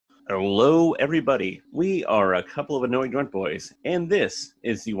Hello, everybody. We are a couple of annoying drunk boys, and this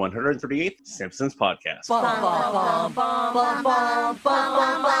is the 138th Simpsons podcast.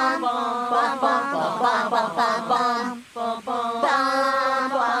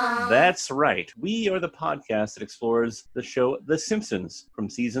 That's right. We are the podcast that explores the show The Simpsons from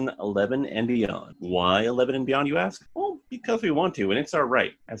season 11 and beyond. Why 11 and beyond, you ask? Well, because we want to, and it's our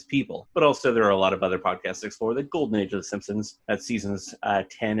right as people. But also, there are a lot of other podcasts that explore the golden age of The Simpsons at seasons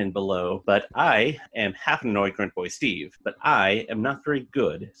 10 and below. But I am half an annoyed grunt boy, Steve. But I am not very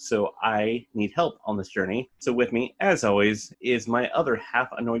good, so I need help on this journey. So with me, as always, is my other half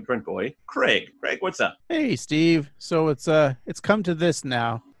annoyed grunt boy, Craig. Craig, what's up? Hey, Steve. So it's come to this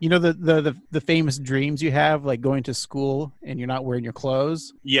now. You know the famous dreams you have, like going to school and you're not wearing your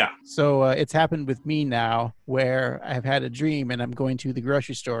clothes? Yeah. So it's happened with me now where I've had a dream and I'm going to the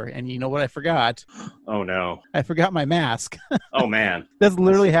grocery store. And you know what I forgot? Oh, no. I forgot my mask. Oh, man. That's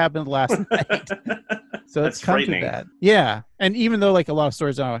literally happened last night. So That's it's come frightening. to that. Yeah. And even though like a lot of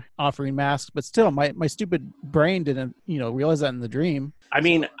stores are offering masks, but still my stupid brain didn't, realize that in the dream. I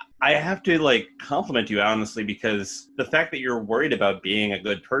mean, I have to compliment you honestly, because the fact that you're worried about being a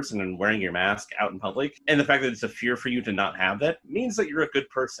good person and wearing your mask out in public, and the fact that it's a fear for you to not have that, means that you're a good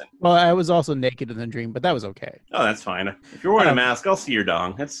person. Well, I was also naked in the dream, but that was okay. Oh, that's fine. If you're wearing a mask, I'll see your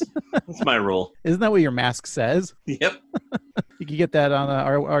dong. That's my rule. Isn't that what your mask says? Yep. You can get that on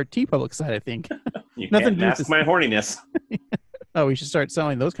our T-Public site, I think. You Nothing can't to do with mask my horniness. Oh, we should start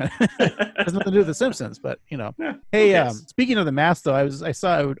selling those kind of. Has nothing to do with The Simpsons, but Yeah, Hey, speaking of the mask, though, I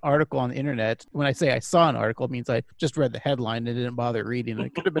saw an article on the internet. When I say I saw an article, it means I just read the headline and didn't bother reading.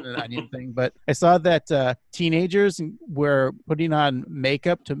 It could have been an Onion thing, but I saw that teenagers were putting on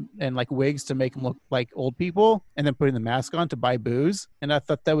makeup and like wigs to make them look like old people, and then putting the mask on to buy booze. And I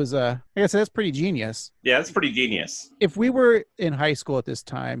thought that was I guess that's pretty genius. Yeah, that's pretty genius. If we were in high school at this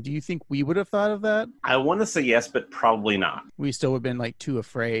time, do you think we would have thought of that? I want to say yes, but probably not. We still would have been like too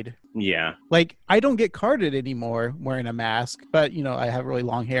afraid. Yeah. Like, I don't get carded anymore wearing a mask, but, I have really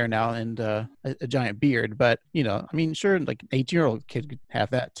long hair now and a giant beard. But, I mean, sure, like an 18-year-old kid could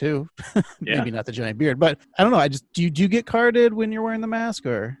have that too. Yeah. Maybe not the giant beard, but I don't know. Do you get carded when you're wearing the mask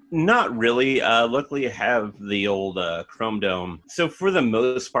or? Not really. Luckily, I have the old Chrome Dome. So for the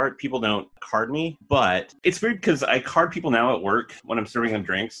most part, people don't card me. But it's weird because I card people now at work when I'm serving them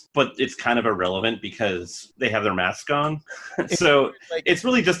drinks. But it's kind of irrelevant because they have their mask on. So it's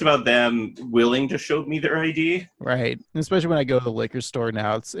really just about them willing to show me their ID. Right. And especially when I go to the liquor store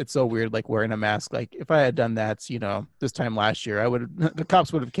now, it's so weird, like wearing a mask. Like if I had done that, this time last year, the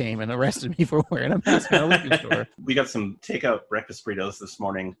cops would have came and arrested me for wearing a mask at a liquor store. We got some takeout breakfast burritos this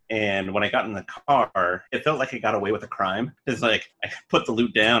morning, and when I got in the car, it felt like I got away with a crime. It's like I put the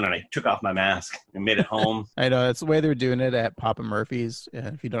loot down and I took off my mask and made it home. I know, that's the way they're doing it at Papa Murphy's.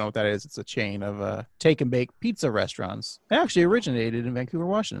 If you don't know what that is, it's a chain of take and bake pizza restaurants. It actually originated in Vancouver,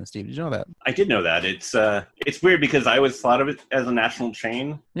 Washington, Steve. Did you know that? I did know that. It's weird because I always thought of it as a national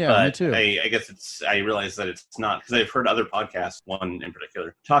chain. Yeah, but me too. I guess I realized that it's not, because I've heard other podcasts, one in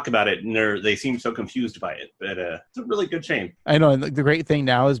particular, talk about it, and they seem so confused by it. But it's a really good chain. I know, and the great thing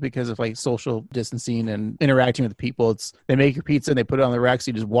now is because of like social distancing and interacting with people, they make your pizza and they put it on the rack, so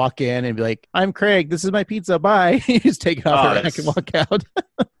you just walk in and be like, "I'm Craig, this is my pizza, bye." You just take it off the rack and walk out.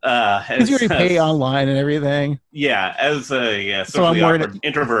 Because you already pay online and everything. Yeah, as a socially awkward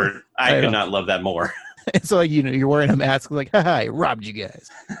introvert, I could not love that more. So like you're wearing a mask, like, haha, I robbed you guys.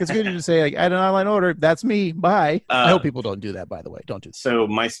 It's good to say like, I had an online order, that's me, bye. I hope people don't do that, by the way. Don't do that. So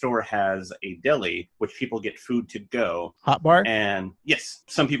my store has a deli, which people get food to go. Hot bar? And yes,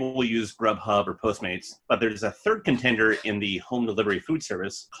 some people will use Grubhub or Postmates, but there's a third contender in the home delivery food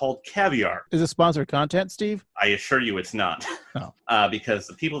service called Caviar. Is it sponsored content, Steve? I assure you it's not. Oh. Because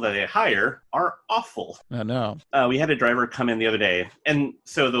the people that they hire are awful. Oh, no. We had a driver come in the other day, and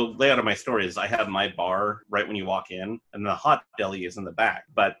so the layout of my store is I have my bar right when you walk in, and the hot deli is in the back.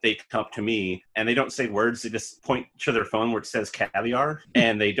 But they come up to me, and they don't say words. They just point to their phone where it says Caviar,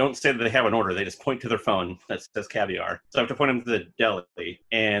 and they don't say that they have an order. They just point to their phone that says Caviar. So I have to point them to the deli.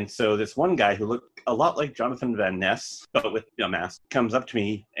 And so this one guy who looked a lot like Jonathan Van Ness, but with a mask, comes up to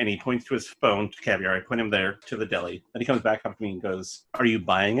me, and he points to his phone to Caviar. I point him there to the deli. Then he comes back up to me and goes, "Are you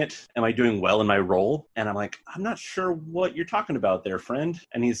buying it? Am I doing well in my role?" And I'm like, "I'm not sure what you're talking about there, friend."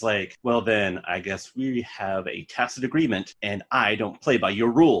 And he's like, "Well, then I guess we have a tacit agreement and I don't play by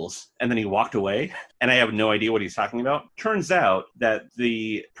your rules. And then he walked away, and I have no idea what he's talking about. Turns out that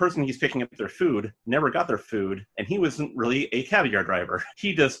the person he's picking up their food never got their food, and he wasn't really a caviar driver.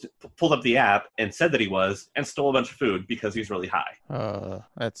 He just pulled up the app and said that he was, and stole a bunch of food because he's really high.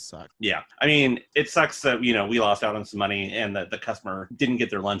 That sucks. Yeah. I mean, it sucks that, we lost out on some money and that the customer didn't get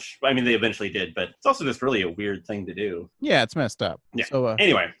their lunch. I mean, they eventually did, but it's also just really a weird thing to do. Yeah, it's messed up. Yeah. So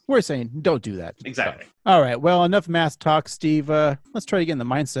anyway, we're saying don't do that. Exactly. All right. Well, enough mass talk, Steve. Let's try to get in the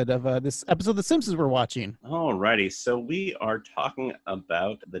mindset of this episode of The Simpsons we're watching. Alrighty. So we are talking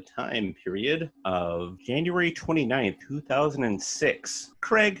about the time period of January 29th, 2006.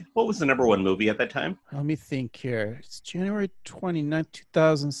 Craig, what was the number one movie at that time? Let me think here. It's January 29th,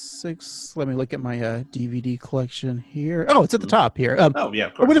 2006. Let me look at my DVD collection here. Oh, it's at the top here. Yeah, of course.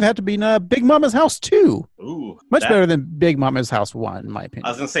 It would have had to be Big Mama's House 2. Ooh. Much better than Big Mama's House 1, in my opinion. I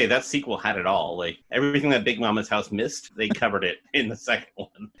was going to say, that sequel had it all. Like, everything that Big Mama's House missed, they covered it in the second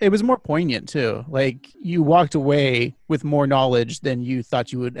one. It was more poignant, too. Like, you walked away with more knowledge than you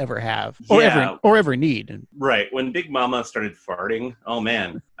thought you would ever have or ever need. Right. When Big Mama started farting, oh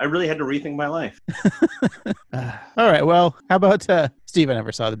man, I really had to rethink my life. All right. Well, how about Steve? I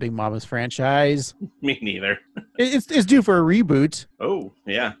never saw the Big Mama's franchise. Me neither. It's due for a reboot. Oh,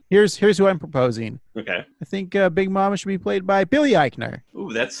 yeah. Here's who I'm proposing. Okay. I think Big Mama should be played by Billy Eichner.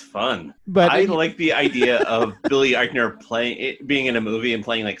 Ooh, that's fun. But I like the idea of Billy Eichner being in a movie and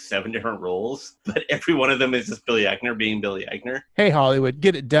playing like 7 different roles, but every one of them is just Billy Eichner being Billy Eichner. Hey, Hollywood,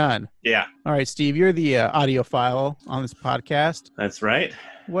 get it done. Yeah. All right, Steve, you're the audiophile on this podcast. That's right.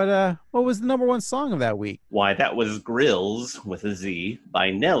 What was the number one song of that week? Why, that was Grills with a Z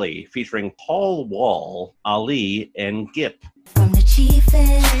by Nelly, featuring Paul Wall, Ali, and Gip. From the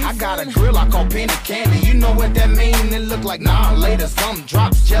chiefest. I got a grill I call penny candy. You know what that mean? It look like later some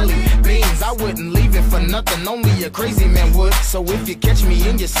drops jelly beans. I wouldn't leave it for nothing. Only a crazy man would. So if you catch me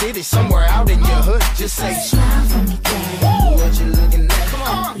in your city, somewhere out in your hood, just say Smile for me, daddy. what you looking at. Come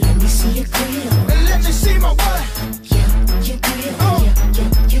on, Let me see your grill. and let me see my what. Yeah, your grill.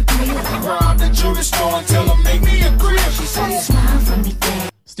 Yeah, your grill. Rob the jewelry store and tell them make me a grill. She said Smile for me, daddy.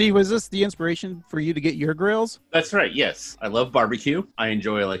 Steve, was this the inspiration for you to get your grills? That's right, yes. I love barbecue. I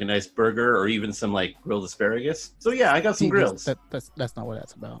enjoy like a nice burger or even some like grilled asparagus. So yeah, I got some Steve, grills. That's not what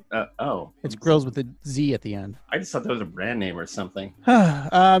that's about. Oh. It's grills with a Z at the end. I just thought that was a brand name or something. Yeah,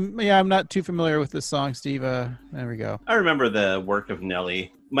 I'm not too familiar with this song, Steve. There we go. I remember the work of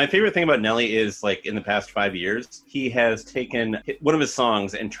Nelly. My favorite thing about Nelly is, like, in the past 5 years, he has taken one of his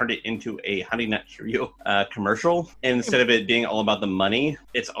songs and turned it into a Honey Nut Cheerio commercial. And instead of it being all about the money,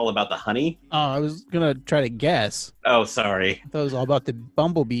 it's all about the honey. Oh, I was going to try to guess. Oh, sorry. I thought it was all about the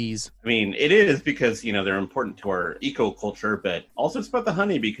bumblebees. I mean, it is because, they're important to our eco-culture, but also it's about the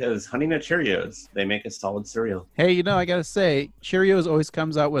honey because Honey Nut Cheerios, they make a solid cereal. Hey, I got to say, Cheerios always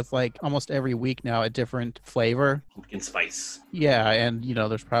comes out with, like, almost every week now a different flavor. Pumpkin spice. Yeah, and,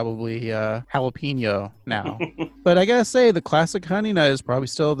 there's probably jalapeno now. But I got to say, the classic Honey Nut is probably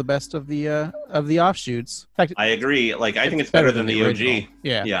still the best of the offshoots. In fact, I agree. Like, I think it's better than the original. OG.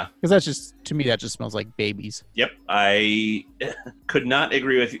 Yeah. Yeah. Because to me, that just smells like babies. Yep, I could not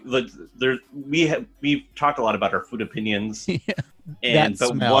agree with you. Look, we've talked a lot about our food opinions, and the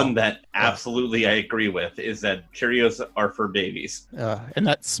smell. one that absolutely I agree with is that Cheerios are for babies. And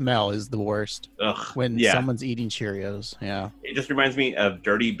that smell is the worst. Ugh, When yeah. someone's eating Cheerios. Yeah. It just reminds me of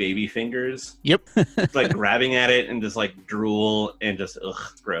dirty baby fingers. Yep. It's like grabbing at it and just like drool and just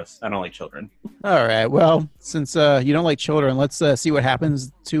gross. I don't like children. All right. Well, since you don't like children, let's see what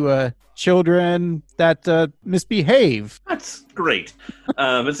happens to children that misbehave. That's great.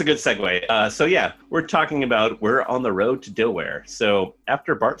 It's a good segue. So yeah, we're talking about We're on the Road to Nowhere. So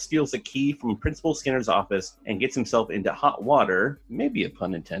after Bart steals a key from Principal Skinner's office and gets himself into hot water, maybe a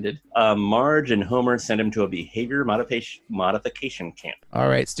pun intended, Marge and Homer send him to a behavior modification camp. All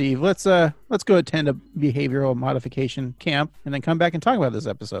right, Steve, let's go attend a behavioral modification camp and then come back and talk about this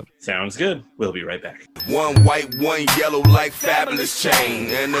episode. Sounds good. We'll be right back. one white, one yellow like fabulous chain,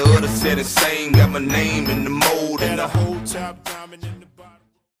 and the other said insane. Got my name in the mold and the whole top diamond in the bottom.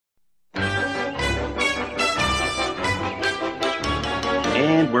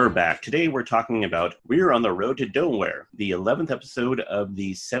 And we're back. Today we're talking about We're on the Road to Nowhere, the 11th episode of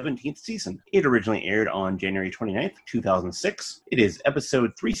the 17th season. It originally aired on January 29th, 2006. It is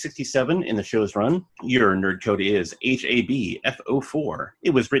episode 367 in the show's run. Your nerd code is HABF04.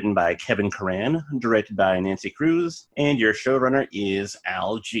 It was written by Kevin Coran, directed by Nancy Cruz, and your showrunner is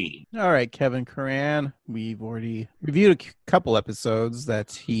Al G. All right, Kevin Coran. We've already reviewed a couple episodes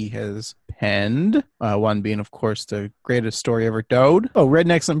that he has and one being, of course, the greatest story ever told. Oh,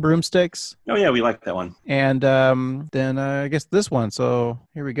 Rednecks and Broomsticks. Oh yeah, we like that one. And then I guess this one. So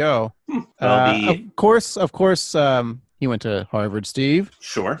here we go. Well, Of course, he went to Harvard, Steve,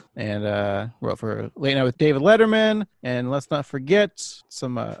 sure. and wrote for Late Night with David Letterman. And let's not forget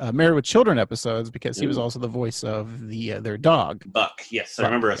some Married with Children episodes, because he was also the voice of their dog. Buck. Yes, I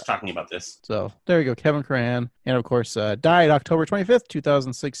remember us talking about this. So there you go, Kevin Cran. And of course, died October 25th,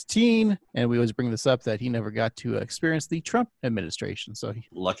 2016. And we always bring this up that he never got to experience the Trump administration. So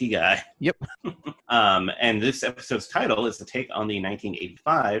Lucky guy. Yep. And this episode's title is the take on the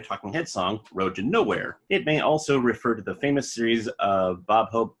 1985 Talking Heads song, Road to Nowhere. It may also refer to the famous series of Bob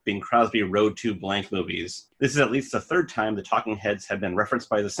Hope, Bing Crosby Road to Blank movies. This is at least the third time the Talking Heads have been referenced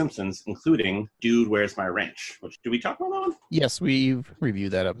by The Simpsons, including Dude, Where's My Ranch? Which, did we talk about that one? Yes, we've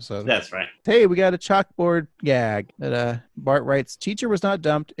reviewed that episode. That's right. Hey, we got a chalkboard gag that Bart writes, teacher was not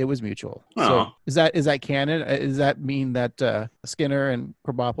dumped, it was mutual. So is that canon? Does that mean that Skinner and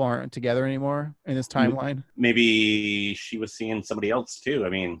Krabappel aren't together anymore in this timeline? Maybe she was seeing somebody else too. I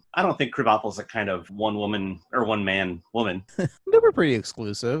mean, I don't think Krabappel's a kind of one woman or one man woman. They were pretty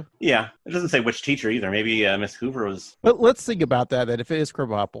exclusive. Yeah, it doesn't say which teacher either. Maybe Miss Hoover was. But let's think about that if it is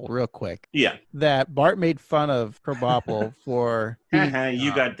Krabappel, real quick. Yeah. That Bart made fun of Krabappel for...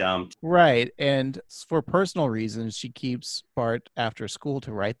 You got dumped. Right. And for personal reasons, she keeps Bart after school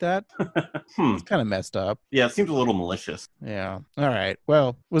to write that. It's kind of messed up. Yeah, it seems a little malicious. Yeah. All right.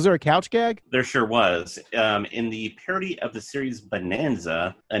 Well, was there a couch gag? There sure was. In the parody of the series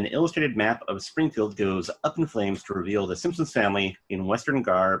Bonanza, an illustrated map of Springfield goes up in flames to reveal the Simpsons family in Western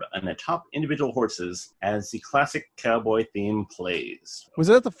garb and atop individual horses as the classic cowboy theme plays. Was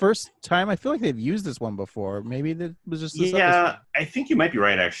that the first time? I feel like they've used this one before. Maybe that was just this episode. I think you might be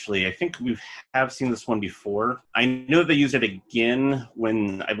right, actually. I think we have seen this one before. I know they used it again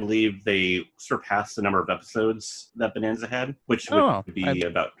when I believe they surpassed the number of episodes that Bonanza had, which would be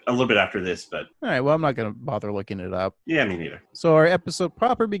about a little bit after this. But all right, well, I'm not going to bother looking it up. Yeah, me neither. So our episode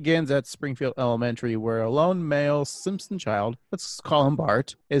proper begins at Springfield Elementary, where a lone male Simpson child, let's call him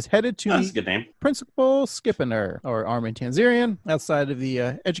Bart, is headed to that's a good name. Principal Skippener, or Armin Tanzarian. Outside of the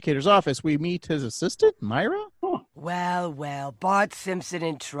educator's office, we meet his assistant, Myra. Well, Bart Simpson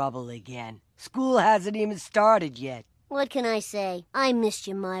in trouble again. School hasn't even started yet. What can I say? I missed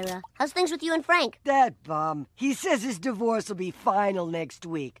you, Myra. How's things with you and Frank? That bum. He says his divorce will be final next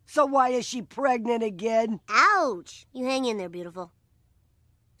week. So why is she pregnant again? Ouch! You hang in there, beautiful.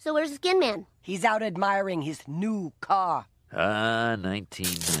 So where's the Skin Man? He's out admiring his new car.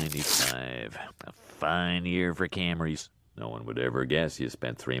 1995. A fine year for Camrys. No one would ever guess you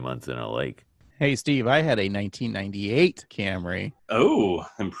spent 3 months in a lake. Hey, Steve, I had a 1998 Camry. Oh,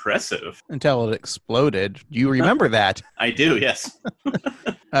 impressive. Until it exploded. Do you remember that? I do, yes.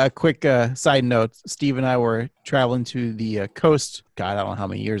 Quick side note, Steve and I were traveling to the coast. God, I don't know how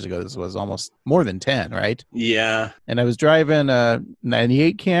many years ago this was. Almost more than 10, right? Yeah. And I was driving a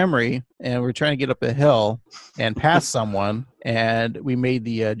 98 Camry, and we were trying to get up a hill and pass someone. And we made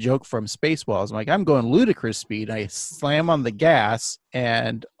the joke from Spaceballs. I'm like, I'm going ludicrous speed. I slam on the gas,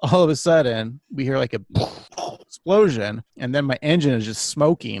 and all of a sudden, we hear like a explosion, and then my engine is just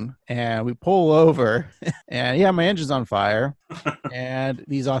smoking, and we pull over, and yeah, my engine's on fire. And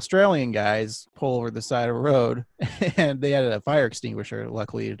these Australian guys pull over the side of the road, and they had a fire extinguisher,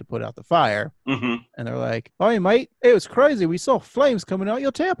 luckily, to put out the fire. Mm-hmm. And they're like, "Oh, mate, it was crazy. We saw flames coming out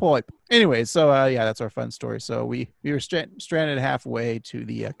your tailpipe." Anyway, so yeah, that's our fun story. So we were stranded halfway to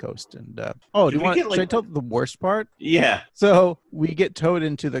the coast, and should I tell the worst part? Yeah. So we get towed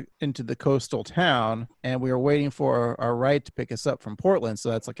into the coastal town, and we were waiting for our ride to pick us up from Portland.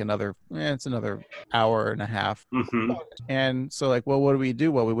 So that's like another hour and a half. Mm-hmm. And so like, well, what do we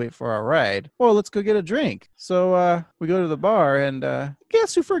do while we wait for our ride? Well, let's go get a drink. So we go to the bar, and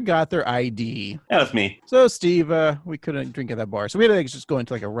guess who forgot their ID? That was me. So Steve, we couldn't drink at that bar, so we had to just go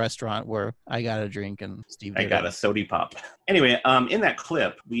into like a restaurant where I got a drink and Steve got a sody pop. Anyway, in that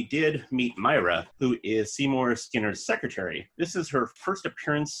clip, we did meet Myra, who is Seymour Skinner's secretary. This is her first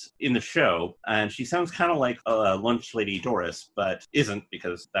appearance in the show, and she sounds kind of like lunch lady Doris, but isn't,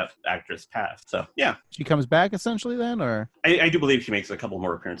 because that actress passed. So yeah, she comes back essentially then, or I do believe she makes a couple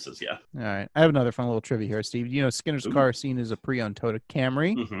more appearances. Yeah. All right, I have another fun little trivia here, Steve. You know, Skinner's car scene is a pre-owned Toyota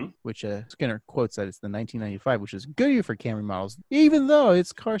Camry, which Skinner quotes that it's the 1995, which is a good year for Camry models, even though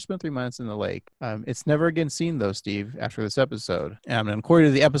its car spent 3 months in the lake. It's never again seen, though, Steve, after this episode. And according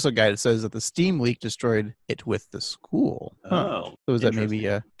to the episode guide, it says that the steam leak destroyed it with the school. Oh, so is that maybe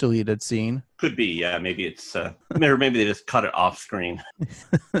a deleted scene? Could be, yeah. Maybe it's, or maybe they just cut it off screen.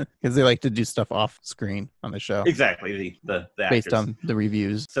 Because they like to do stuff off screen on the show. Exactly, the based actors. on the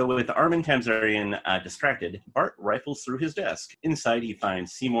reviews. So with Armin Tamzarian distracted, Bart rifles through his desk. Inside, he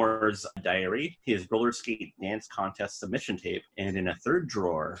finds Seymour's diary, his roller skate dance contest submission tape, and in a third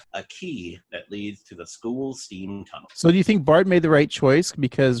drawer, a key that leads to the school steam tunnel. So do you think Bart made the right choice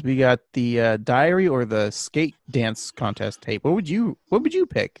because we got the diary or the skate dance contest tape? What would you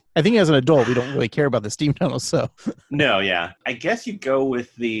pick? I think as an adult, we don't really care about the steam tunnel, so. No, yeah. I guess you go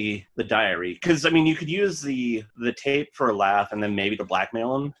with the diary. Because, I mean, you could use the tape for a laugh and then maybe to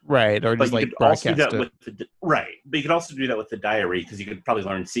blackmail him. Right, or just like broadcast it. Right. But you could also do that with the diary because you could probably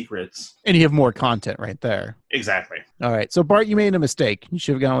learn secrets. And you have more content right there. Exactly. All right, so Bart, you made a mistake. You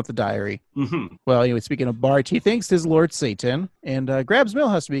should have gone with the diary. Mm-hmm. Well, anyway, speaking of Bart, he thanks his Lord Satan and grabs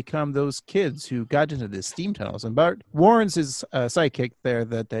Milhouse to become those kids who got into the steam tunnels. And Bart warns his sidekick there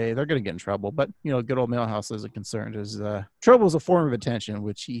that they're going to get in trouble. But, good old Milhouse isn't concerned. As trouble is a form of attention,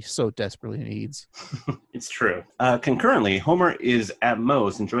 which he so desperately needs. It's true. Concurrently, Homer is at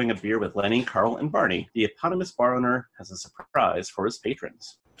Moe's enjoying a beer with Lenny, Carl, and Barney. The eponymous bar owner has a surprise for his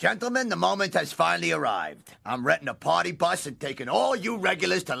patrons. Gentlemen, the moment has finally arrived. I'm renting a party bus and taking all you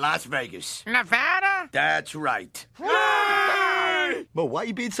regulars to Las Vegas. Nevada? That's right. Yay! Mo, why are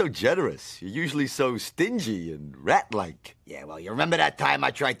you being so generous? You're usually so stingy and rat-like. Yeah, well, you remember that time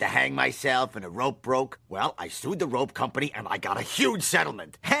I tried to hang myself and the rope broke? Well, I sued the rope company and I got a huge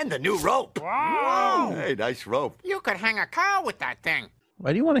settlement. And a new rope. Whoa! Hey, nice rope. You could hang a cow with that thing.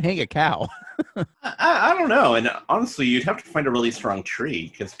 Why do you want to hang a cow? I don't know. And honestly, you'd have to find a really strong tree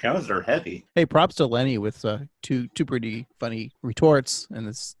because cows are heavy. Hey, props to Lenny with two pretty funny retorts. And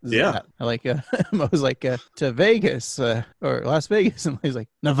this yeah. That. I like, I was like, to Vegas or Las Vegas. And he's like,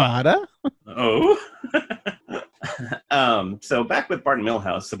 Nevada? Oh. So back with Bart and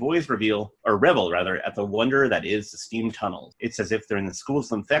Milhouse, the boys revel at the wonder that is the steam tunnel. It's as if they're in the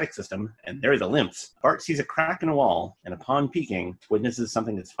school's lymphatic system, and they're the lymphs. Bart sees a crack in a wall, and upon peeking, witnesses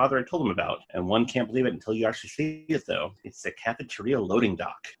something his father had told him about. And one can't believe it until you actually see it, though. It's the cafeteria loading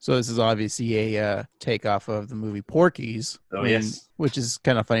dock. So this is obviously a takeoff of the movie Porky's. Oh, yes. Which is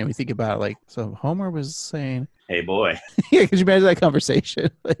kind of funny when you think about it. Like, so Homer was saying... Hey, boy. Yeah, could you imagine that conversation?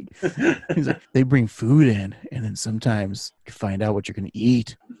 Like, he's like, they bring food in, and then sometimes you find out what you're going to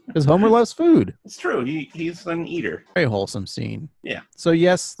eat. Because Homer loves food. It's true. He's an eater. Very wholesome scene. Yeah. So,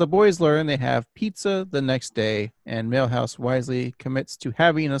 yes, the boys learn they have pizza the next day, and Milhouse wisely commits to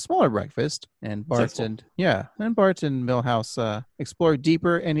having a smaller breakfast. And Bart and Milhouse explore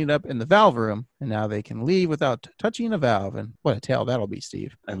deeper, ending up in the valve room. And now they can leave without touching a valve. And what a tale that'll be,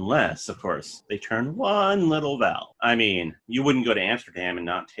 Steve. Unless, of course, they turn one little valve. I mean, you wouldn't go to Amsterdam and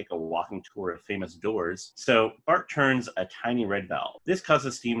not take a walking tour of famous doors. So Bart turns a tiny red valve. This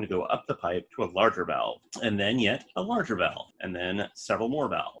causes steam to go up the pipe to a larger valve, and then yet a larger valve, and then several more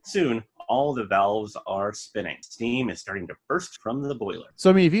valves. Soon, all the valves are spinning. Steam is starting to burst from the boiler. So,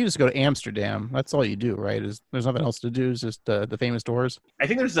 I mean, if you just go to Amsterdam, that's all you do, right? There's nothing else to do. It's just the famous doors. I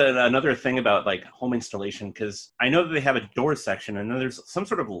think there's another thing about like home installation, because I know that they have a door section and then there's some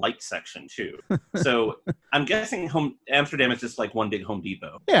sort of light section too. So I'm guessing Amsterdam is just like one big Home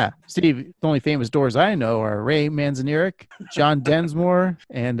Depot. Yeah. Steve, the only famous doors I know are Ray Manzaneric, John Densmore,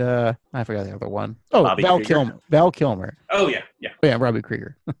 and I forgot the other one. Oh, Val Kilmer. Oh, yeah. Oh, yeah, Robbie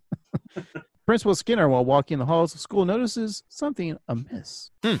Krieger. Principal Skinner, while walking the halls of school, notices something amiss.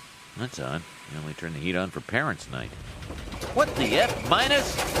 That's odd. You only turn the heat on for parents' night. What the F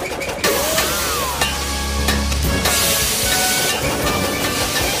minus?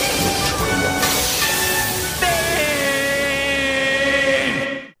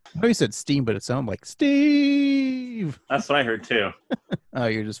 I know you said steam, but it sounded like Steve. That's what I heard too. Oh,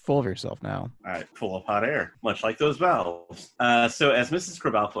 you're just full of yourself now. All right, full of hot air, much like those valves. So as Mrs.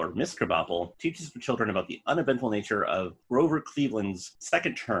 Krabappel, or Miss Krabappel, teaches the children about the uneventful nature of Grover Cleveland's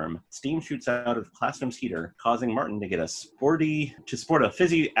second term, steam shoots out of the classroom's heater, causing Martin to sport a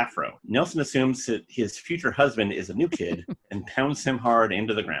fizzy afro. Nelson assumes that his future husband is a new kid and pounds him hard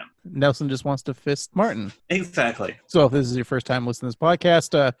into the ground. Nelson just wants to fist Martin. Exactly. So if this is your first time listening to this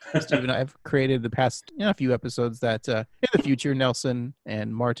podcast, Steve and I have created the past few episodes that in the future, Nelson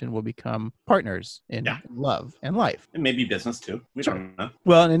and Martin will become partners in love and life. And maybe business too. We don't know.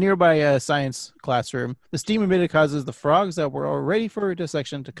 Well, in a nearby science classroom, the steam emitted causes the frogs that were already for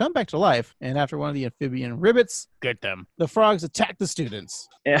dissection to come back to life, and after one of the amphibian ribbits, get them, the frogs attack the students.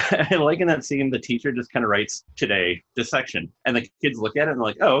 And like in that scene, the teacher just kind of writes today dissection, and the kids look at it and they're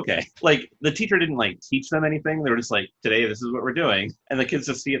like, "Oh, okay." Like the teacher didn't like teach them anything; they were just like, "Today, this is what we're doing," and the kids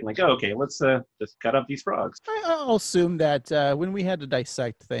just see it and like, "Oh, okay, let's just cut up these frogs." I'll assume that when we had to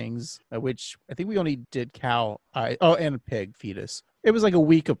dissect things, which I think we only did cow, and a pig fetus. It was like a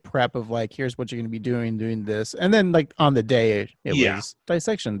week of prep of like, here's what you're going to be doing this. And then like on the day, it was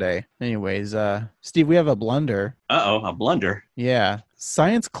dissection day. Anyways, Steve, we have a blunder. Uh-oh, a blunder. Yeah.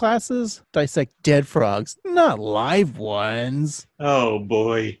 Science classes dissect dead frogs, not live ones. Oh,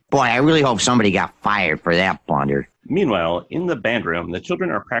 boy. Boy, I really hope somebody got fired for that blunder. Meanwhile, in the band room, the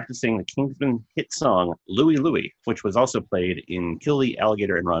children are practicing the Kingsman hit song Louie Louie, which was also played in Kill the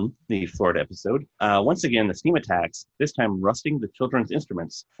Alligator and Run, the Florida episode. Once again, the steam attacks, this time rusting the children's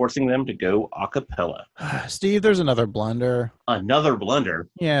instruments, forcing them to go a cappella. Steve, there's another blunder. Another blunder?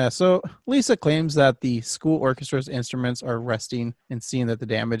 Yeah, so Lisa claims that the school orchestra's instruments are rusting and seeing that the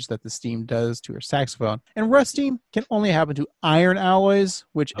damage that the steam does to her saxophone. And rusting can only happen to iron alloys,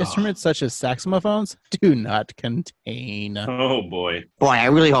 which instruments such as saxophones do not contain. Oh, boy. Boy, I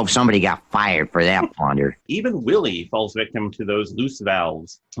really hope somebody got fired for that blunder. Even Willie falls victim to those loose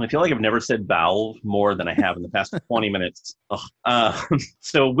valves. I feel like I've never said valve more than I have in the past 20 minutes.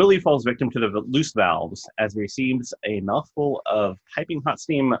 So Willie falls victim to the loose valves as he receives a mouthful of piping hot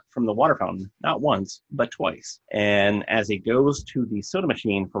steam from the water fountain, not once, but twice. And as he goes to the soda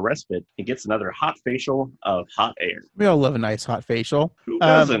machine for respite, he gets another hot facial of hot air. We all love a nice hot facial. Who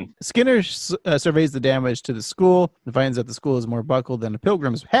doesn't? Skinner surveys the damage to the school and finds that the school is more buckled than a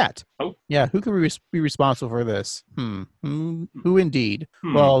pilgrim's hat. Oh. Yeah, who could be responsible for this? Who indeed?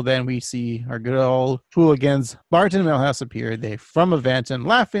 Well, then we see our good old hooligans, Bart and Milhouse appear. They from a vent and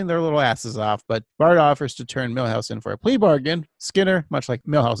laughing their little asses off, but Bart offers to turn Milhouse in for a plea bargain. Skinner, much like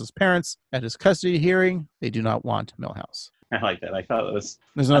Milhouse's parents, at his custody hearing, they do not want Milhouse. I like that. I thought it was...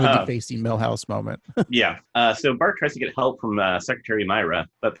 There's another defacing Milhouse moment. Yeah. So Bart tries to get help from Secretary Myra,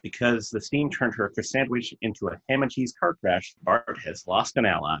 but because the steam turned her sandwich into a ham and cheese car crash, Bart has lost an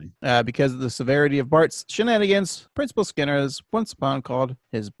ally. Because of the severity of Bart's shenanigans, Principal Skinner is once upon called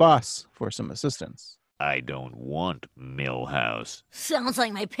his boss for some assistance. I don't want Milhouse. Sounds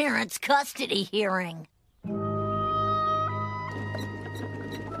like my parents' custody hearing.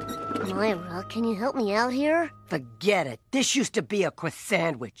 Myra, can you help me out here? Forget it. This used to be a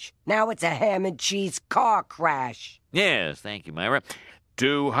croissant. Now it's a ham and cheese car crash. Yes, thank you, Myra.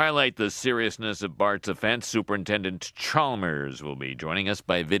 To highlight the seriousness of Bart's offense, Superintendent Chalmers will be joining us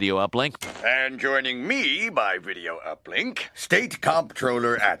by video uplink. And joining me by video uplink, State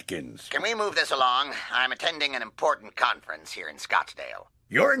Comptroller Atkins. Can we move this along? I'm attending an important conference here in Scottsdale.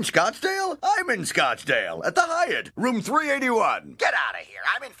 You're in Scottsdale? I'm in Scottsdale, at the Hyatt, room 381. Get out of here.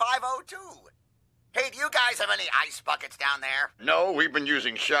 I'm in 502. Hey, do you guys have any ice buckets down there? No, we've been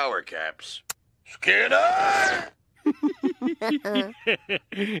using shower caps. Skinner!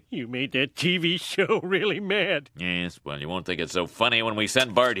 You made that TV show really mad. Yes, well, you won't think it's so funny when we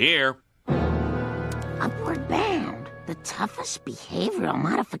send Bart here. Upward Bound, the toughest behavioral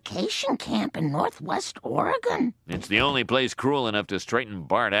modification camp in Northwest Oregon. It's the only place cruel enough to straighten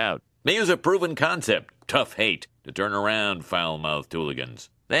Bart out. They use a proven concept, tough hate, to turn around foul-mouthed hooligans.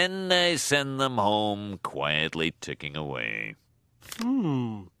 Then they send them home, quietly ticking away.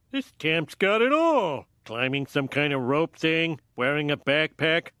 This camp's got it all. Climbing some kind of rope thing, wearing a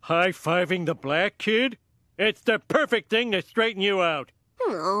backpack, high-fiving the black kid. It's the perfect thing to straighten you out.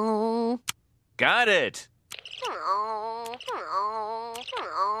 Oh. Got it.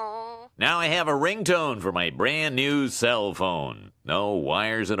 Now I have a ringtone for my brand new cell phone. No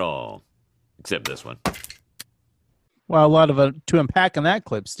wires at all. Except this one. Well, a lot of to unpack on that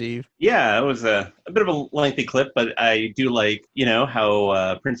clip, Steve. Yeah, it was a bit of a lengthy clip, but I do like,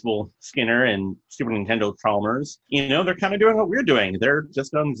 how Principal Skinner and Super Nintendo Chalmers, they're kind of doing what we're doing. They're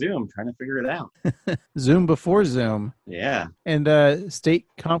just on Zoom trying to figure it out. Zoom before Zoom. Yeah. And State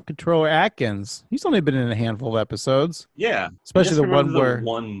Comp Controller Atkins, he's only been in a handful of episodes. Yeah. Especially the one where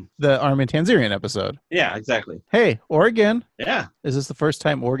the Armin Tanzarian episode. Yeah, exactly. Hey, Oregon. Yeah. Is this the first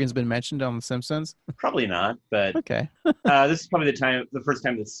time Oregon's been mentioned on The Simpsons? Probably not, but okay. This is probably the first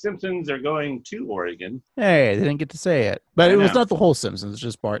time the Simpsons are going to Oregon. Hey, they didn't get to say it. But it was not the whole Simpsons,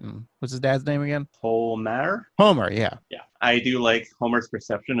 just Barton. What's his dad's name again? Homer? Homer, yeah. Yeah. I do like Homer's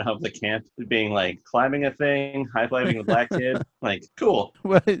perception of the camp being like climbing a thing, high-fiving a black kid. Like, cool.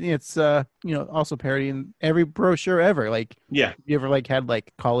 Well, it's also parodying every brochure ever. Like, Yeah. you ever like had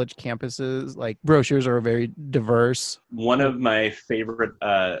like college campuses, like brochures are very diverse. One of my favorite,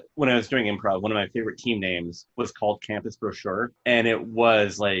 when I was doing improv, one of my favorite team names was called Campus Brochure. And it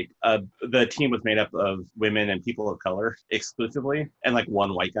was like, the team was made up of women and people of color exclusively, and like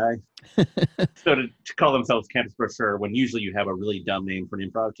one white guy. So to call themselves Campus Brochure when usually you have a really dumb name for an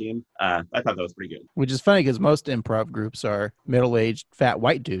improv team, I thought that was pretty good. Which is funny because most improv groups are middle-aged, fat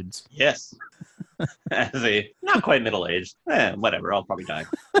white dudes. Yes. As a not quite middle-aged, whatever, I'll probably die.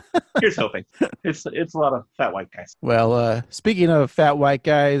 Here's hoping. It's a lot of fat white guys. Well, speaking of fat white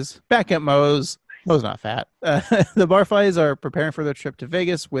guys, back at Moe's. Moe's not fat. The Barflies are preparing for their trip to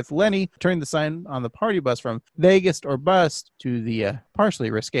Vegas with Lenny turning the sign on the party bus from Vegas or Bust to the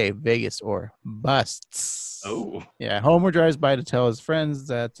partially risque Vegas or Busts. Oh. Yeah, Homer drives by to tell his friends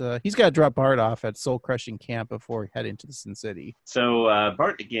that he's got to drop Bart off at Soul Crushing Camp before heading to the Sin City. So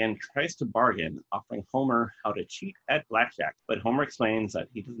Bart again tries to bargain, offering Homer how to cheat at blackjack. But Homer explains that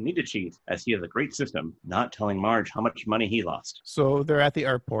he doesn't need to cheat as he has a great system, not telling Marge how much money he lost. So they're at the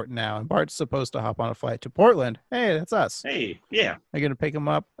airport now, and Bart's supposed to hop on a flight to Portland. Hey, that's us. Hey, yeah. Are you going to pick him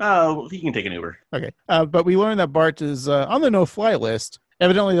up? Oh, he can take an Uber. Okay. But we learned that Bart is on the no-fly list.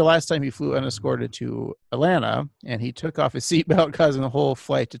 Evidently, the last time he flew unescorted to Atlanta, and he took off his seatbelt, causing the whole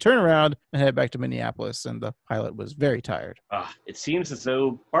flight to turn around and head back to Minneapolis, and the pilot was very tired. It seems as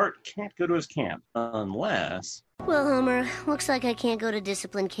though Bart can't go to his camp unless... Well, Homer, looks like I can't go to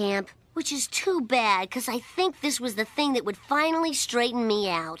discipline camp, which is too bad, because I think this was the thing that would finally straighten me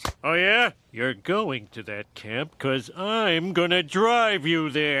out. Oh, yeah? You're going to that camp because I'm going to drive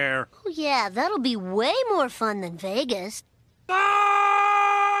you there. Oh, yeah, that'll be way more fun than Vegas.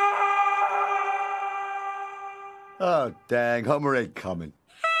 Oh, dang, Homer ain't coming.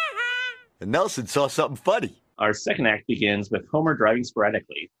 And Nelson saw something funny. Our second act begins with Homer driving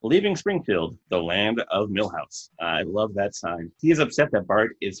sporadically, leaving Springfield, the land of Millhouse. I love that sign. He is upset that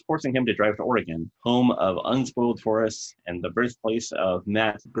Bart is forcing him to drive to Oregon, home of unspoiled forests and the birthplace of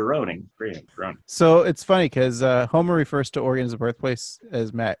Matt Groening. So it's funny because Homer refers to Oregon as the birthplace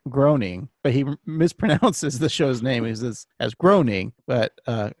as Matt Groening, but he mispronounces the show's name. He says as Groening, but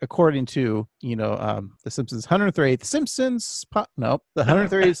according to, the Simpsons 138th Simpsons, the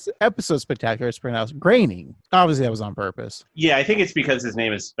 138th episode spectacular is pronounced Graining. Obviously, that was on purpose. Yeah, I think it's because his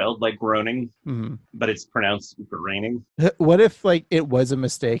name is spelled like Groening, but it's pronounced Graining. What if, it was a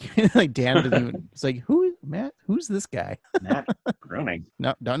mistake? Like, Dan didn't even... It's like, Matt? Who's this guy? Matt Groening.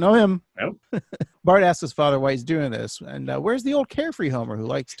 No, don't know him. Nope. Bart asks his father why he's doing this, and where's the old carefree Homer who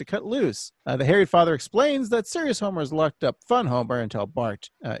likes to cut loose? The harried father explains that serious Homer is locked up fun Homer until Bart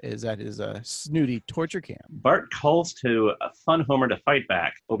is at his snooty torture camp. Bart calls to fun Homer to fight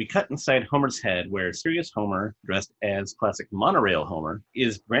back, but we cut inside Homer's head where serious Homer, dressed as classic monorail Homer,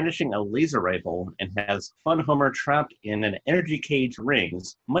 is brandishing a laser rifle and has fun Homer trapped in an energy cage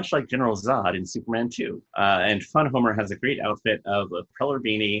rings, much like General Zod in Superman 2. And fun Homer has a great outfit of a propeller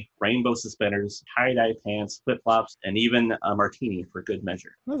beanie, rainbow suspenders, tie-dye pants, flip-flops, and even a martini for good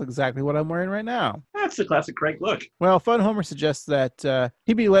measure. That's exactly what I'm wearing right now. That's the classic Craig look. Well, fun Homer suggests that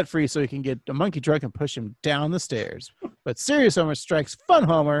he be let free so he can get a monkey drunk and push him down the stairs. But serious Homer strikes fun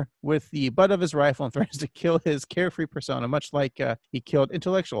Homer with the butt of his rifle and threatens to kill his carefree persona, much like he killed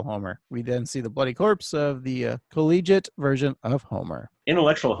intellectual Homer. We then see the bloody corpse of the collegiate version of Homer.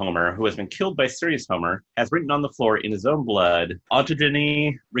 Intellectual Homer, who has been killed by serious Homer, has written on the floor in his own blood,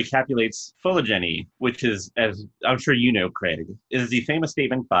 autogeny recapitulates phylogeny, which is, as I'm sure you know, Craig, is the famous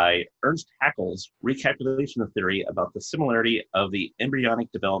statement by Ernst Haeckel's recapitulation theory about the similarity of the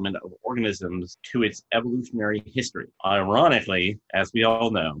embryonic development of organisms to its evolutionary history. Ironically, as we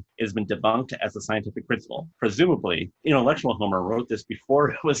all know, it has been debunked as a scientific principle. Presumably, Intellectual Homer wrote this before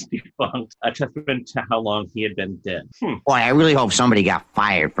it was debunked, a testament to how long he had been dead. Boy, I really hope somebody got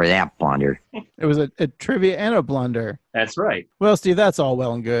fired for that blunder. It was a trivia and a blunder. That's right. Well, Steve, that's all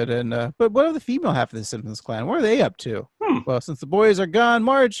well and good. But what are the female half of the Simpsons clan? What are they up to? Well, since the boys are gone,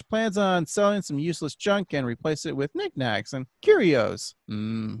 Marge plans on selling some useless junk and replace it with knickknacks and curios.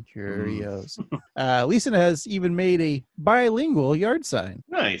 Curios. Lisa has even made a bilingual yard sign.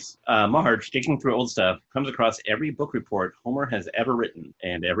 Nice. Marge, digging through old stuff, comes across every book report Homer has ever written,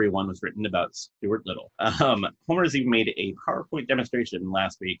 and every one was written about Stuart Little. Homer has even made a PowerPoint demonstration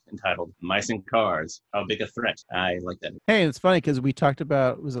last week entitled Mice and Cars, How Big a Threat. I like that. Hey, it's funny because we talked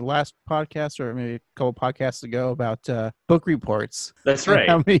about, was it last podcast or maybe a couple podcasts ago about book reports. That's right.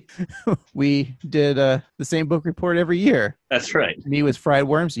 How we did the same book report every year. That's right. Me with Fried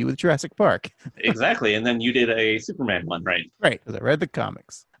Worms, you with Jurassic Park. Exactly. And then you did a Superman one, right? Right, because I read the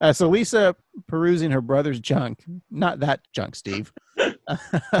comics. So Lisa, perusing her brother's junk, not that junk, Steve,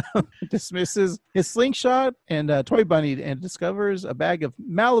 dismisses his slingshot and toy bunny and discovers a bag of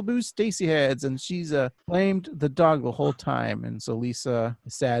Malibu Stacy heads, and she's blamed the dog the whole time. And so Lisa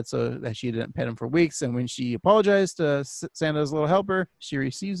is sad so that she didn't pet him for weeks, and when she apologized to Santa's little helper, she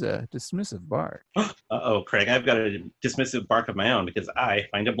receives a dismissive bark. Uh-oh, Craig, I've got a dismissive bark of my own because I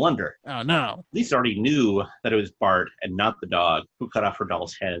find a blunder. Oh, no. Lisa already knew that it was Bart and not the dog who cut off her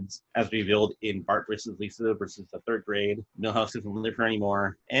doll's heads, as revealed in Bart versus Lisa versus the third grade, Milhouse doesn't live here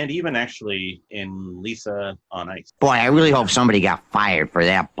anymore, and even actually in Lisa on Ice. Boy, I really hope somebody got fired for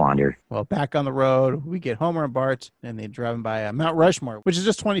that blunder. Well, back on the road, we get Homer and Bart, and they drive by Mount Rushmore, which is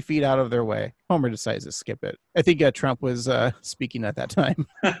just 20 feet out of their way. Homer decides to skip it. I think Trump was speaking at that time.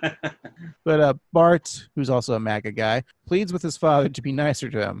 But Bart, who's also a MAGA guy, pleads with his father to be nicer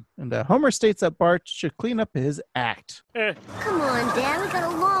to him. And Homer states that Bart should clean up his act. Come on, Dad. We got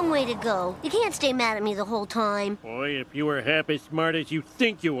a long way to go. You can't stay mad at me the whole time. Boy, if you were half as smart as you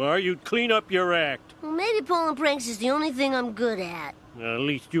think you are, you'd clean up your act. Well, maybe pulling pranks is the only thing I'm good at. At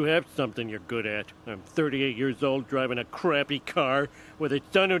least you have something you're good at. I'm 38 years old driving a crappy car with a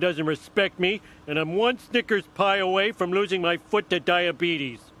son who doesn't respect me, and I'm one Snickers pie away from losing my foot to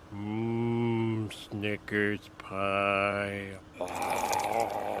diabetes. Snickers pie.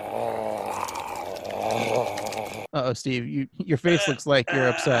 Uh-oh, Steve, your face looks like you're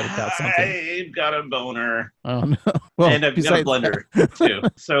upset about something. I've got a boner. Oh, no. Well, and I've got a blunder, too.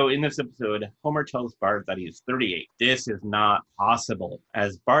 So in this episode, Homer tells Bart that he's 38. This is not possible,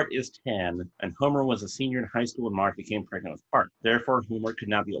 as Bart is 10, and Homer was a senior in high school when Marge became pregnant with Bart. Therefore, Homer could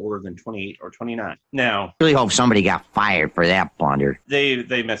not be older than 28 or 29. Now, I really hope somebody got fired for that blunder.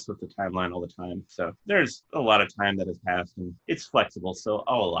 They mess with the timeline all the time, so there's a lot of time that has passed, and it's flexible, so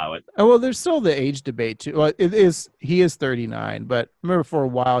I'll allow it. Oh, well, there's still the age debate, too. Well, he is 39, but I remember for a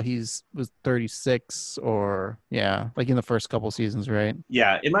while was 36 or, yeah, like in the first couple seasons, right?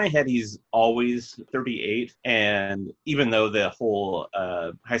 Yeah, in my head, he's always 38, and even though the whole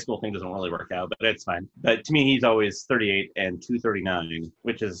high school thing doesn't really work out, but it's fine. But to me, he's always 38 and 239,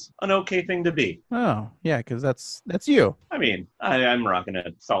 which is an okay thing to be. Oh, yeah, because that's you. I mean, I'm rocking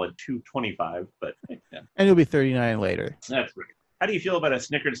a solid 225, but yeah. And you'll be 39 later. That's right. How do you feel about a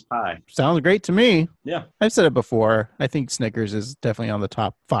Snickers pie? Sounds great to me. Yeah. I've said it before. I think Snickers is definitely on the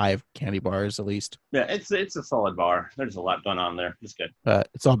top 5 candy bars, at least. Yeah, it's a solid bar. There's a lot going on there. It's good.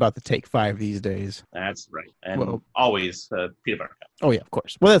 It's all about the Take 5 these days. That's right. And always peanut butter cup. Oh, yeah, of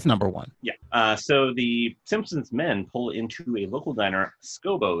course. Well, that's number 1. Yeah. So the Simpsons men pull into a local diner,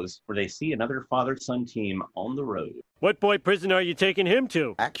 Scobo's, where they see another father-son team on the road. What boy prison are you taking him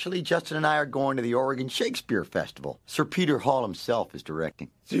to? Actually, Justin and I are going to the Oregon Shakespeare Festival. Sir Peter Hall himself is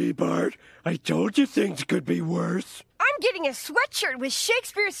directing. See, Bart, I told you things could be worse. I'm getting a sweatshirt with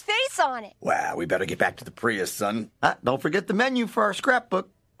Shakespeare's face on it. Wow, we better get back to the Prius, son. Don't forget the menu for our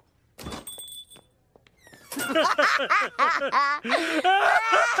scrapbook.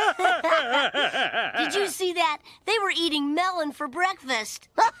 Did you see that? They were eating melon for breakfast.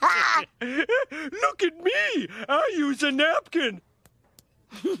 Look at me! I use a napkin.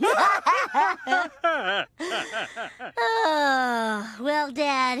 Well,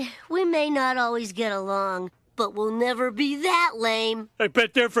 Dad, we may not always get along, but we'll never be that lame. I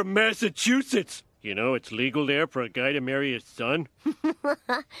bet they're from Massachusetts. You know, it's legal there for a guy to marry his son.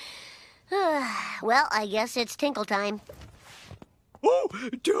 Well, I guess it's tinkle time. Oh,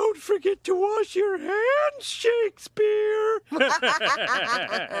 don't forget to wash your hands, Shakespeare!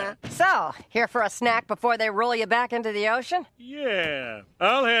 So, here for a snack before they roll you back into the ocean? Yeah,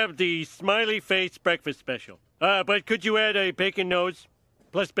 I'll have the smiley face breakfast special. But could you add a bacon nose,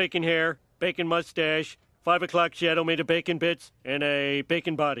 plus bacon hair, bacon mustache, 5 o'clock shadow made of bacon bits, and a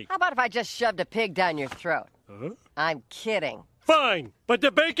bacon body? How about if I just shoved a pig down your throat? Huh? I'm kidding. Fine, but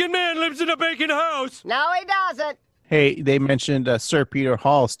the bacon man lives in a bacon house! No, he doesn't. Hey, they mentioned Sir Peter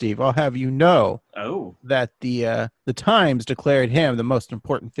Hall, Steve. I'll have you know that the Times declared him the most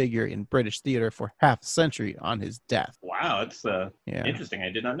important figure in British theater for half a century on his death. Wow, that's interesting. I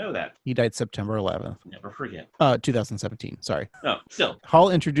did not know that. He died September 11th. Never forget. 2017, sorry. Oh, still.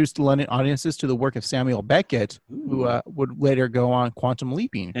 Hall introduced London audiences to the work of Samuel Beckett, who would later go on Quantum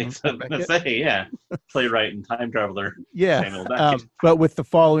Leaping. I was going to say, yeah. Playwright and time traveler. Yeah. Samuel Beckett. But with the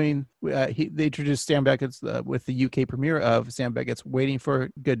following, they introduced Sam Beckett's with the UK premiere of Sam Beckett's Waiting for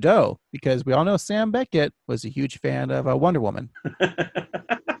Godot, because we all know Sam Beckett was a huge fan of Wonder Woman.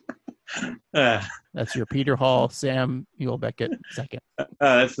 That's your Peter Hall, Samuel Beckett second.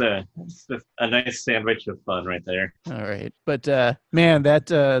 That's a nice sandwich of fun right there. All right. But man, that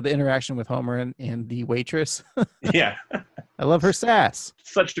the interaction with Homer and the waitress. Yeah. I love her sass.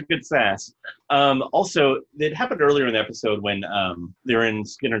 Such a good sass. Also, it happened earlier in the episode when they're in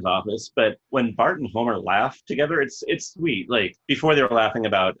Skinner's office, but when Bart and Homer laugh together, it's sweet. Like before they were laughing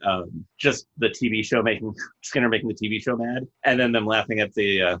about just the TV show making Skinner making the TV show mad, and then them laughing at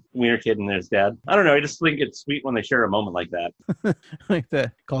the Wiener Kid and his dad. I don't know. I just think it's sweet when they share a moment like that. Like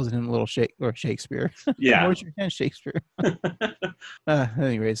that calls him a little Shakespeare. Yeah. Where's your hand, Shakespeare?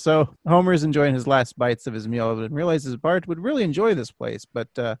 Anyway, so Homer's enjoying his last bites of his meal and realizes Bart would really enjoy this place, but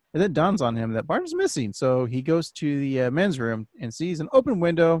it then dawns on him that Bart is missing. So he goes to the men's room and sees an open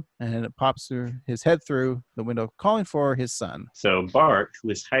window, and it pops his head through the window, calling for his son. So Bart, who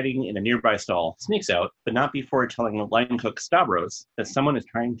is hiding in a nearby stall, sneaks out, but not before telling the line cook Stavros that someone is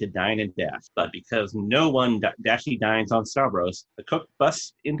trying to dine and dash. But because no one Dashy dines on Stavros, the cook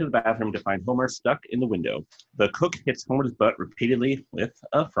busts into the bathroom to find Homer stuck in the window. The cook hits Homer's butt repeatedly with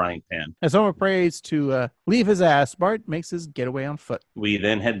a frying pan. As Homer prays to leave his ass, Bart makes his getaway on foot. We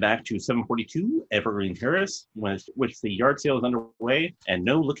then head back to 742 Evergreen Terrace, which the yard sale is underway, and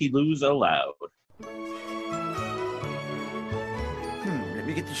no looky-loos allowed. Let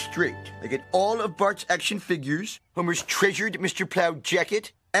me get this straight. I get all of Bart's action figures, Homer's treasured Mr. Plow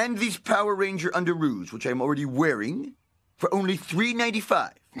jacket, and these Power Ranger underoos, which I'm already wearing, for only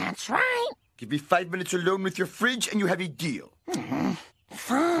 $3.95. That's right. Give me 5 minutes alone with your fridge, and you have a deal.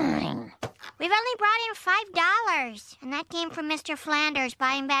 Fine. We've only brought in $5, and that came from Mr. Flanders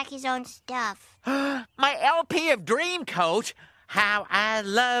buying back his own stuff. My LP of Dreamcoat. How I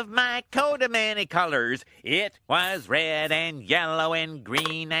love my coat of many colors. It was red and yellow and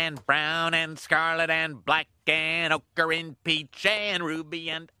green and brown and scarlet and black and ochre and peach and ruby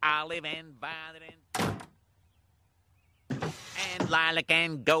and olive and violet and lilac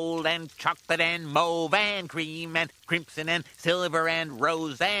and gold and chocolate and mauve and cream and crimson and silver and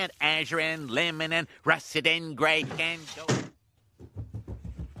rose and azure and lemon and russet and gray and gold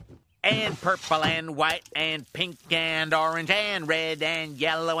and purple and white and pink and orange and red and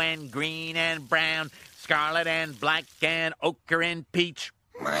yellow and green and brown, scarlet and black and ochre and peach.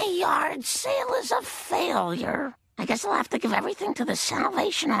 My yard sale is a failure. I guess I'll have to give everything to the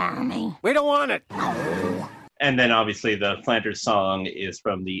Salvation Army. We don't want it. No. And then obviously the Flanders song is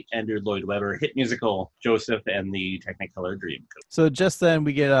from the Andrew Lloyd Webber hit musical Joseph and the Technicolor Dreamcoat. So just then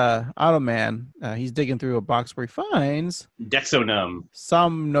we get Automan. He's digging through a box where he finds Dexonum,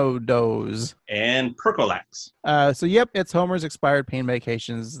 Somnodose, and Percolax. So yep, it's Homer's expired pain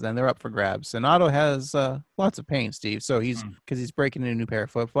medications. Then they're up for grabs, and Otto has lots of pain, Steve. So he's breaking in a new pair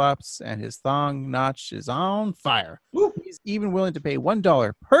of flip flops, and his thong notch is on fire. Woo. He's even willing to pay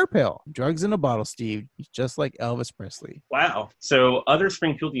 $1 per pill. Drugs in a bottle, Steve. He's just like Elvis Presley. Wow. So other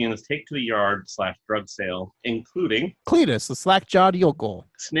Springfieldians take to the yard/drug sale, including Cletus, the slack-jawed yokel.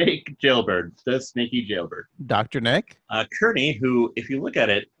 Snake Jailbird, the snaky jailbird. Dr. Nick. Kearney, who, if you look at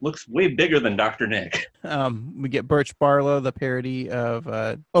it, looks way bigger than Dr. Nick. We get Birch Barlow, the parody of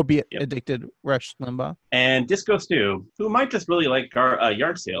opiate-addicted Rush Limbaugh. And Disco Stu, who might just really like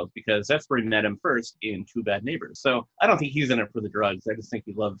yard sales because that's where he met him first in Two Bad Neighbors. So I don't think he's in it for the drugs. I just think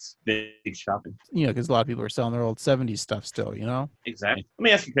he loves big shopping. You know, because a lot of people are selling their old 70s stuff still, you know? Exactly. Let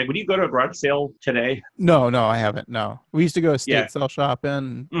me ask you, Craig, would you go to a garage sale today? No, I haven't. No. We used to go estate sale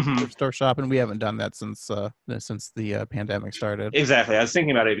shopping, thrift store shopping. We haven't done that since the pandemic started. Exactly. I was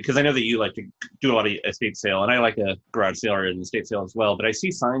thinking about it because I know that you like to do a lot of estate sale, and I like a garage sale or an estate sale as well. But I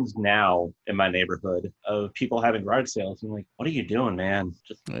see signs now in my neighborhood of people having garage sales. I'm like, what are you doing, man?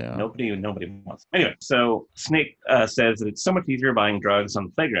 Just nobody wants. Anyway, so Snake says that it's so much easier buying drugs on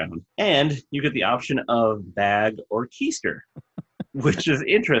the playground, and you get the option of bag or keister. Which is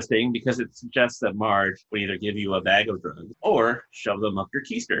interesting because it suggests that Marge will either give you a bag of drugs or shove them up your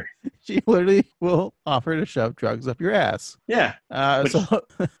keister. She literally will offer to shove drugs up your ass. Yeah. So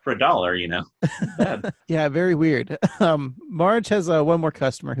for $1, you know. Yeah, very weird. Marge has one more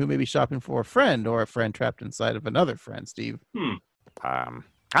customer who may be shopping for a friend or a friend trapped inside of another friend, Steve.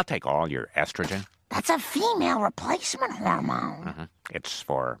 I'll take all your estrogen. That's a female replacement hormone. Mm-hmm. It's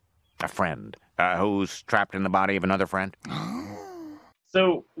for a friend who's trapped in the body of another friend.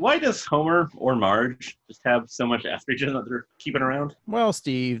 So why does Homer or Marge just have so much estrogen that they're keeping around? Well,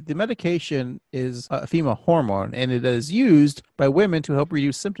 Steve, the medication is a female hormone, and it is used by women to help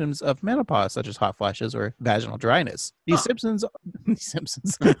reduce symptoms of menopause, such as hot flashes or vaginal dryness. These symptoms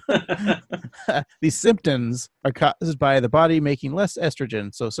are caused by the body making less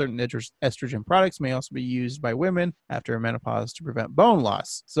estrogen. So certain estrogen products may also be used by women after menopause to prevent bone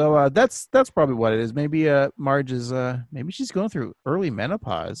loss. So that's probably what it is. Maybe Marge is maybe she's going through early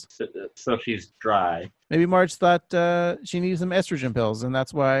menopause. So she's dry. Maybe Marge thought she needed some estrogen pills, and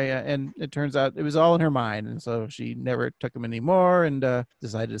that's why. And it turns out it was all in her mind, and so she never took them anymore, and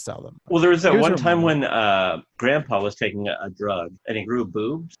decided to sell them. Well, there was that one time when Grandpa was taking a drug, and he grew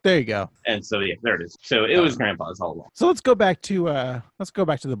boobs. There you go. And so yeah, there it is. So it was Grandpa's all along. So let's go back to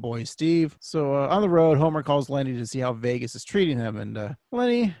the boys, Steve. So on the road, Homer calls Lenny to see how Vegas is treating him, and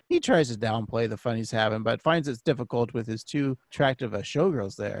Lenny, he tries to downplay the fun he's having, but finds it's difficult with his two attractive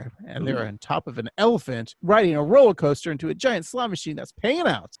showgirls there, and they're on top of an elephant riding a roller coaster into a giant slot machine that's paying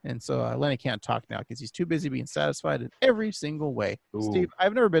out. And so Lenny can't talk now because he's too busy being satisfied in every single way. Ooh. Steve,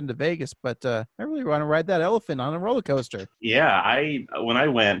 I've never been to Vegas, but I really want to ride that elephant on a roller coaster. Yeah, when I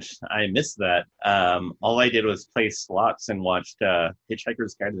went, I missed that. All I did was play slots and watched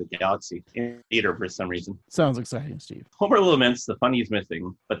Hitchhiker's Guide to the Galaxy in theater for some reason. Sounds exciting, Steve. Homer laments the fun he's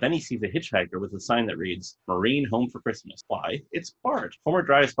missing, but then he sees a hitchhiker with a sign that reads, "Marine Home for Christmas." Why? It's Bart. Homer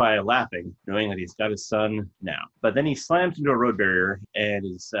drives by laughing, knowing that he's got his son now. But then he slams into a road barrier and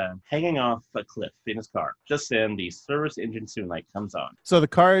is hanging off a cliff in his car. Just then, the service engine soon light comes on. So the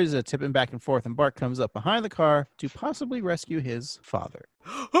car is tipping back and forth, and Bart comes up behind the car to possibly rescue his father.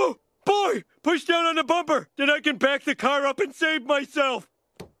 Oh, boy! Push down on the bumper! Then I can back the car up and save myself!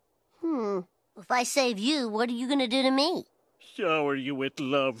 If I save you, what are you going to do to me? Shower you with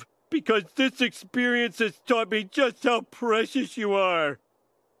love, because this experience has taught me just how precious you are.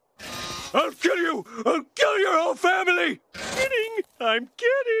 I'll kill you! I'll kill your whole family! Kidding! I'm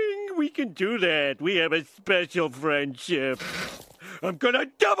kidding! We can do that. We have a special friendship. I'm gonna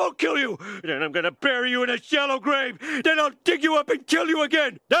double kill you! Then I'm gonna bury you in a shallow grave! Then I'll dig you up and kill you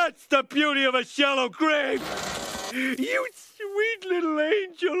again! That's the beauty of a shallow grave! You sweet little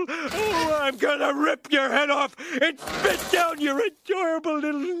angel! Oh, I'm gonna rip your head off and spit down your adorable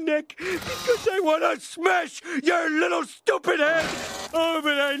little neck because I wanna smash your little stupid head! Oh,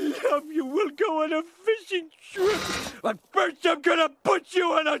 but I love you! We'll go on a fishing trip! But first I'm gonna put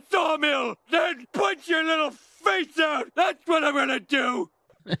you in a sawmill! Then punch your little face out! That's what I'm gonna do!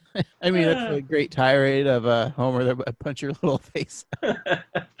 I mean, that's a great tirade of Homer that punch your little face.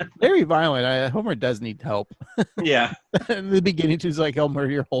 Very violent. Homer does need help. Yeah. In the beginning, he's like, "I'll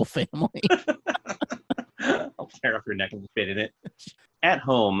murder your whole family." I'll tear off your neck and spit in it. At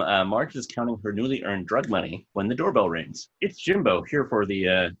home, Marge is counting her newly earned drug money when the doorbell rings. It's Jimbo here for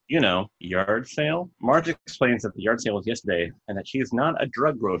the, yard sale. Marge explains that the yard sale was yesterday and that she is not a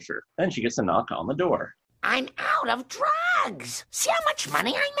drug grocer. Then she gets a knock on the door. I'm out of drugs. See how much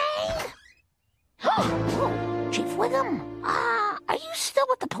money I made? Oh, Chief Wiggum, are you still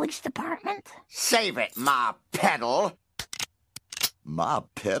with the police department? Save it, Ma Peddle. Ma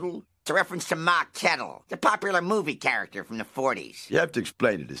Peddle? It's a reference to Ma Kettle, the popular movie character from the 40s. You have to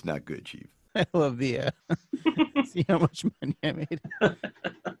explain it. It's not good, Chief. I love the, see how much money I made.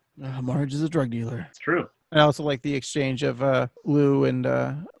 Marge is a drug dealer. It's true. I also like the exchange of Lou and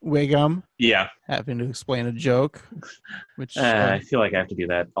Wiggum. Yeah. Having to explain a joke, which I feel like I have to do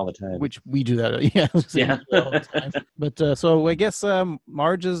that all the time. Which we do that, yeah. All the time. But so I guess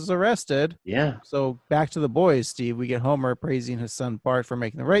Marge is arrested. Yeah. So back to the boys, Steve. We get Homer praising his son Bart for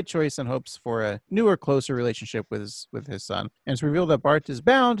making the right choice and hopes for a newer, closer relationship with his son. And it's revealed that Bart is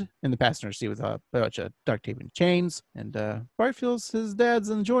bound in the passenger seat with a bunch of duct tape and chains. And Bart feels his dad's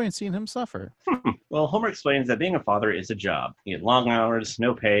enjoying seeing him suffer. Well, Homer explains that being a father is a job. You get long hours,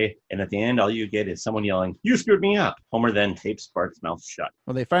 no pay, and at the end, all you get is someone yelling, "You screwed me up." Homer then tapes Bart's mouth shut.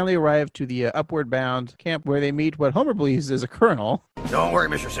 Well, they finally arrive to the upward bound camp where they meet what Homer believes is a colonel. Don't worry,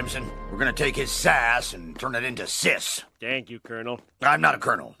 Mr. Simpson. We're going to take his sass and turn it into sis. Thank you, Colonel. I'm not a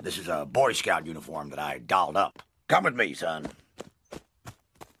colonel. This is a Boy Scout uniform that I dolled up. Come with me, son.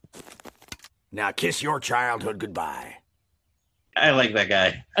 Now kiss your childhood goodbye. I like that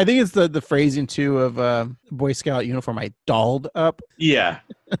guy. I think it's the phrasing, too, of Boy Scout uniform I dolled up. Yeah.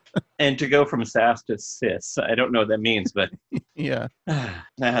 And to go from sass to sis, I don't know what that means, but Yeah.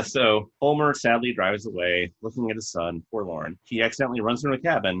 So Homer sadly drives away, looking at his son, forlorn. He accidentally runs into a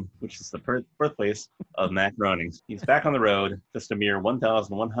cabin, which is the birthplace of Mac Groening's. He's back on the road, just a mere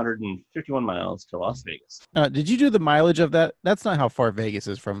 1,151 miles to Las Vegas. Did you do the mileage of that? That's not how far Vegas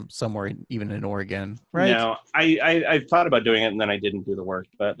is from somewhere, even in Oregon, right? No, I thought about doing it, and then I didn't do the work.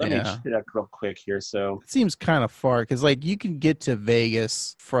 But let me just do that real quick here. So it seems kind of far because, like, you can get to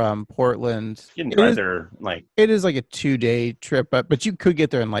Vegas from Portland. You can drive there, like it is like a 2-day trip, but you could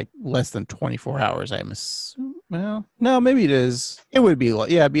get there in like less than 24 hours. I'm assuming. Well, no, maybe it is. It would be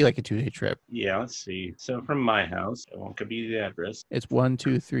it'd be like a 2-day trip. Yeah, let's see. So from my house, it won't be the address. It's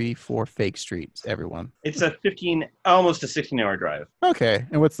 1-2-3-4 Fake Street, everyone. It's a almost a 16-hour drive. Okay,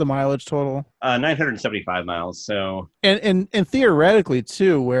 and what's the mileage total? 975 miles. So and theoretically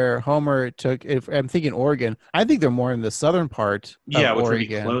too, where Homer took, if I'm thinking Oregon, I think they're more in the southern part. Yeah, of which Oregon.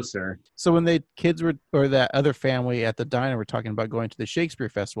 would be closer. So when the kids were, or that other family at the diner were talking about going to the Shakespeare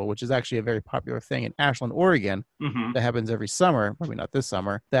Festival, which is actually a very popular thing in Ashland, Oregon, that happens every summer. Probably not this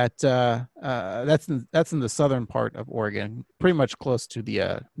summer. That's in the southern part of Oregon, pretty much close to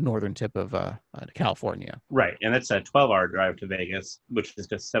the northern tip of California. Right, and it's a 12-hour drive to Vegas, which is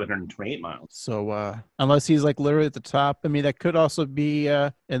just 728 miles. So unless he's like literally at the top, I mean, that could also be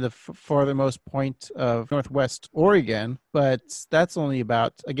in the farthermost point of Northwest Oregon, but that's only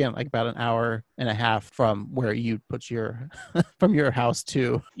about an hour and a half from where you put your from your house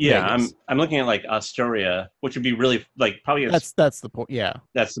to Vegas. I'm looking at like Astoria, which would be really like probably that's the point. Yeah,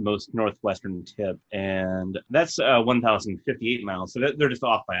 that's the most northwestern tip, and that's 1,058 miles. So they're just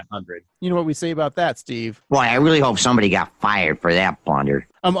off by 100. You know what we say about that, Steve? Boy, I really hope somebody got fired for that blunder.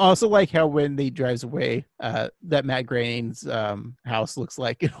 Also like how when he drives away, that Matt Groening's house looks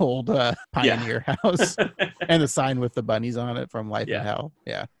like an old pioneer house, and the sign with the bunnies on it from Life in Hell.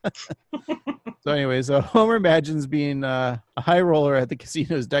 Yeah. So anyways, Homer imagines being a high roller at the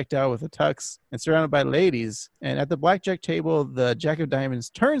casinos decked out with a tux and surrounded by ladies. And at the blackjack table, the Jack of Diamonds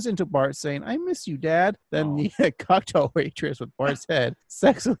turns into Bart saying, "I miss you, Dad." Then the cocktail waitress with Bart's head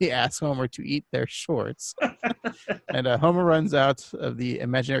sexually asks Homer to eat their shorts. And Homer runs out of the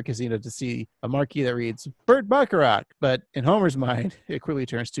imaginary casino to see a marquee that reads, "Burt Bacharach." But in Homer's mind, it quickly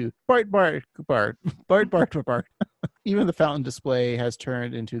turns to Bart. Even the fountain display has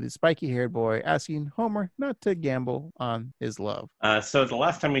turned into the spiky-haired boy asking Homer not to gamble on his love. So the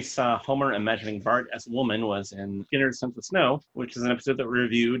last time we saw Homer imagining Bart as a woman was in Skinner's Sense of Snow, which is an episode that we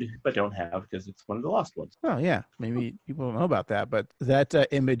reviewed but don't have because it's one of the lost ones. Oh, yeah. Maybe people don't know about that, but that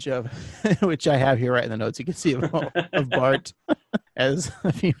image of, which I have here right in the notes, you can see of Bart as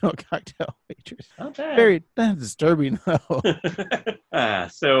a female cocktail waitress. Not bad. Very disturbing, though.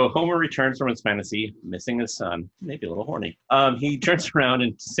 So Homer returns from his fantasy, missing his son, maybe a little horny. He turns around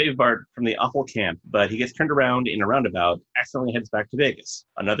and saves Bart from the awful camp, but he gets turned around in a roundabout, accidentally heads back to Vegas.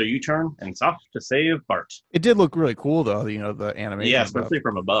 Another U-turn, and it's off to save Bart. It did look really cool, though, the animation. Yeah, especially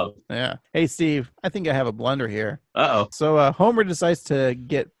from above. Yeah. Hey, Steve, I think I have a blunder here. Uh-oh. So Homer decides to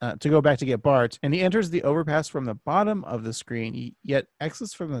go back to get Bart, and he enters the overpass from the bottom of the screen, yet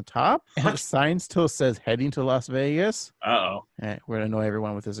exits from the top, and the sign still says heading to Las Vegas. Uh-oh. We're going to annoy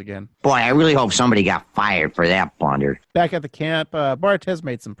everyone with this again. Boy, I really hope somebody got fired for that blunder. Back at the camp, Bart has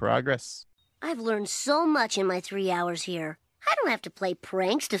made some progress. I've learned so much in my 3 hours here. I don't have to play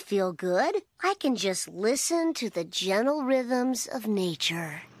pranks to feel good. I can just listen to the gentle rhythms of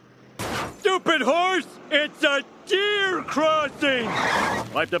nature. Stupid horse! It's a deer crossing!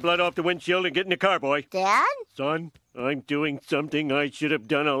 Wipe the blood off the windshield and get in the car, boy. Dad? Son, I'm doing something I should have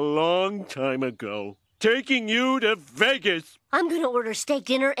done a long time ago. Taking you to Vegas. I'm gonna order steak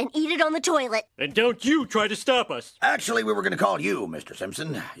dinner and eat it on the toilet. And don't you try to stop us. Actually, we were going to call you, Mr.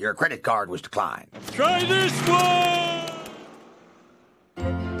 Simpson. Your credit card was declined. Try this one!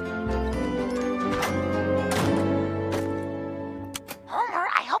 Homer,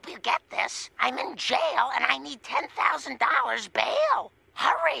 I hope you get this. I'm in jail and I need $10,000 bail.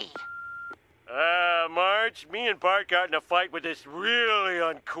 Hurry! Marge, me and Bart got in a fight with this really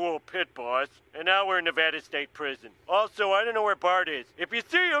uncool pit boss, and now we're in Nevada State Prison. Also, I don't know where Bart is. If you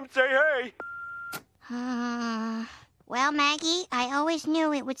see him, say hey. Well, Maggie, I always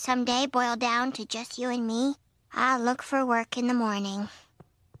knew it would someday boil down to just you and me. I'll look for work in the morning.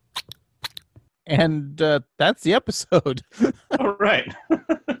 And that's the episode. All right.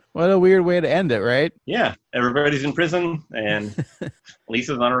 What a weird way to end it, right? Yeah, everybody's in prison, and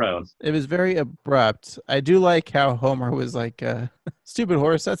Lisa's on her own. It was very abrupt. I do like how Homer was like, "Stupid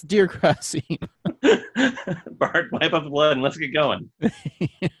horse, that's deer crossing." Bart, wipe up the blood and let's get going.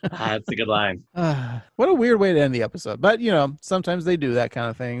 That's a good line. What a weird way to end the episode. But, sometimes they do that kind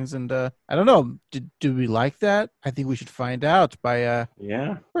of things. And I don't know. Do we like that? I think we should find out by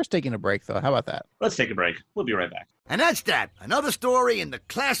first taking a break, though. How about that? Let's take a break. We'll be right back. And that's that. Another story in the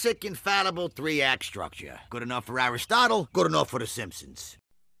classic, infallible 3-act structure. Good enough for Aristotle, good enough for The Simpsons.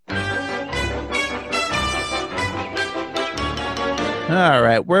 All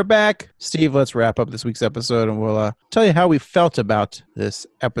right, we're back. Steve, let's wrap up this week's episode, and we'll tell you how we felt about this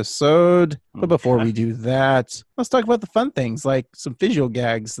episode. But before we do that, let's talk about the fun things, like some visual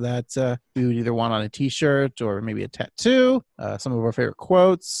gags that we would either want on a T-shirt or maybe a tattoo, some of our favorite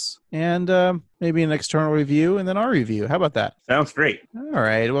quotes, and maybe an external review, and then our review. How about that? Sounds great. All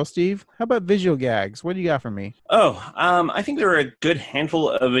right. Well, Steve, how about visual gags? What do you got for me? I think there were a good handful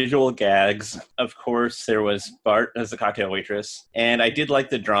of visual gags. Of course, there was Bart as the cocktail waitress, and I did like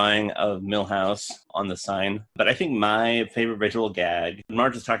the drawing of Milhouse on the sign. But I think my favorite visual gag,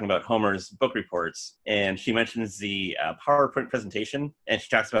 Marge is talking about Homer's book reports, and she mentions the PowerPoint presentation, and she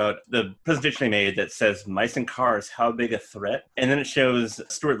talks about the presentation they made that says, "Mice and cars, how big a threat?" And then it shows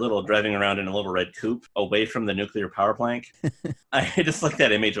Stuart Little driving around in a little red coupe away from the nuclear power plant. I just like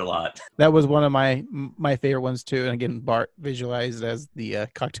that image a lot. That was one of my favorite ones, too. And again, Bart visualized as the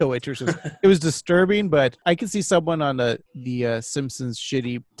cocktail waitress. It was disturbing, but I could see someone on the Simpsons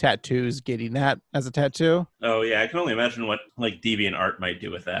shitty tattoos getting that as a tattoo. Oh, yeah. I can only imagine what deviant art might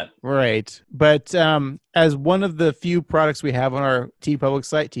do with that. Right. But as one of the few products we have on our TeePublic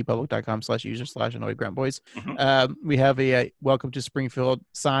site, tpublic.com/user/AnnoyedGruntBoys, we have a Welcome to Springfield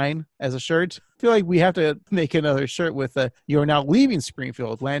sign as a shirt. I feel like we have to make another shirt with "You're now leaving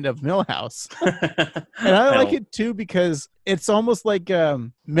Springfield, land of Milhouse." And I like it too because it's almost like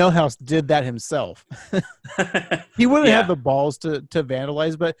Milhouse did that himself. He wouldn't have the balls to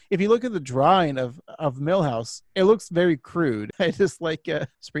vandalize, but if you look at the drawing of Milhouse, it looks very crude. I just like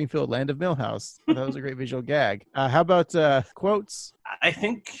Springfield, land of Milhouse. That was a great visual gag. How about quotes? I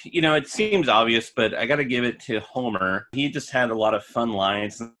think, it seems obvious, but I got to give it to Homer. He just had a lot of fun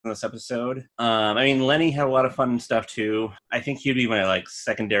lines in this episode. Lenny had a lot of fun stuff too. I think he'd be my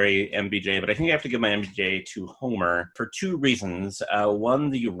secondary MBJ, but I think I have to give my MBJ to Homer for two reasons. One,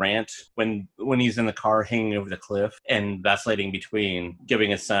 the rant when he's in the car hanging over the cliff and vacillating between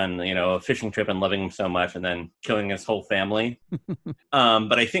giving his son, a fishing trip and loving him so much and then killing his whole family.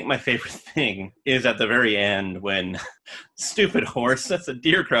 But I think my favorite thing is at the very end when stupid horse, that's a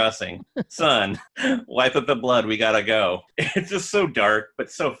deer crossing. Son, wipe up the blood, we gotta go. It's just so dark,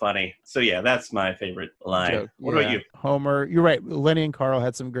 but so funny. So yeah, that's my favorite line. Joke. What about you? Homer, you're right. Lenny and Carl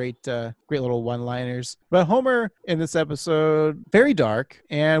had some great little one-liners. But Homer in this episode, very dark,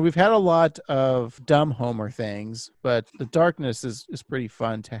 and we've had a lot of dumb Homer things, but the darkness is pretty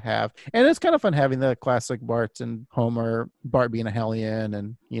fun to have. And it's kind of fun having the classic Bart and Homer, Bart being a hellion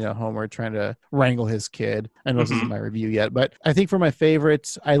and, Homer trying to wrangle his kid. I know this isn't my review yet, but I think for my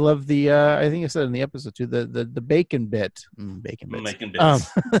favorites, I love the, I think I said in the episode too, the bacon bit. Bacon bits.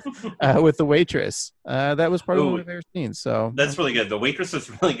 With the waitress. That was part of one of my favorite scenes. So that's really good. The waitress is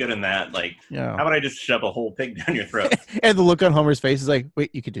really good in that. How about I just shove a whole pig down your throat? And the look on Homer's face is like,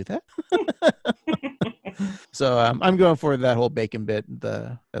 wait, you could do that? So I'm going for that whole bacon bit.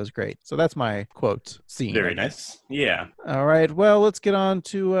 That was great. So that's my quote scene. Very nice. Yeah. All right. Well, let's get on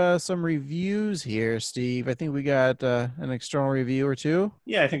to some reviews here, Steve. I think we got an external review or two.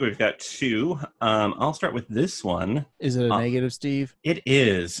 Yeah, I think we've got two. I'll start with this one. Is it a negative, Steve? It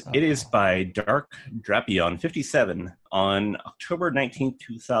is. It is by Dark Drapion 57 on October 19th,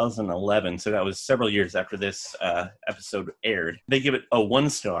 2011. So that was several years after this episode aired. They give it a 1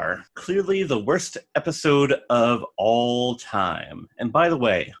 star. Clearly the worst episode of all time. And by the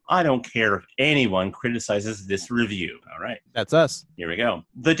way, I don't care if anyone criticizes this review. All right. That's us. Here we go.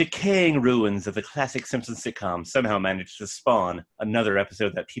 The decaying ruins of the classic Simpsons sitcom somehow managed to spawn another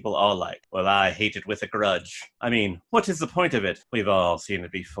episode that people all like. Well, I hate it with a grudge. What is the point of it? We've all seen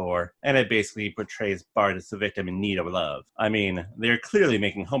it before. And it basically portrays Bart as the victim in need of love. They're clearly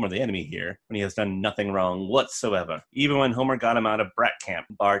making Homer the enemy here when he has done nothing wrong whatsoever. Even when Homer got him out of brat camp,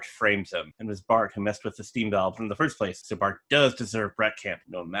 Bart frames him. And it was Bart who messed with the steam valve in the first place. So Bart does deserve brat camp,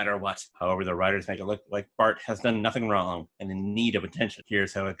 no matter what. However, the writers make it look like Bart has done nothing wrong and in need of attention.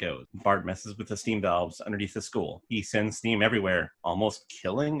 Here's how it goes. Bart messes with the steam valves underneath the school. He sends steam everywhere, almost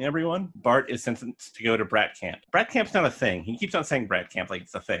killing everyone. Bart is sentenced to go to brat camp. Brat camp's not a thing. He keeps on saying brat camp like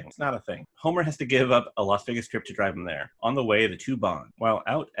it's a thing. It's not a thing. Homer has to give up a Las Vegas trip to drive him there. there. On the way, the two bond. While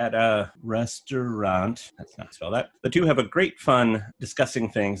out at a restaurant, that's not spell that, the two have a great fun discussing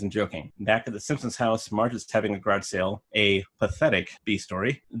things and joking. Back at the Simpsons house, Marge is having a garage sale, a pathetic B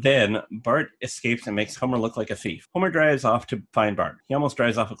story. Then Bart escapes and makes Homer look like a thief. Homer drives off to find Bart. He almost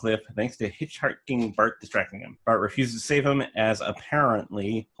drives off a cliff thanks to hitchhiking Bart distracting him. Bart refuses to save him as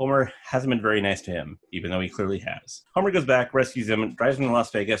apparently Homer hasn't been very nice to him, even though he clearly has. Homer goes back, rescues him, drives him to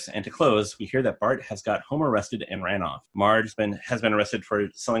Las Vegas, and to close, we hear that Bart has got Homer arrested and ran off. Marge has been arrested for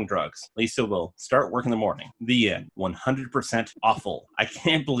selling drugs. Lisa will start work in the morning. The end. 100% awful. I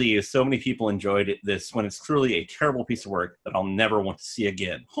can't believe so many people enjoyed this when it's truly a terrible piece of work that I'll never want to see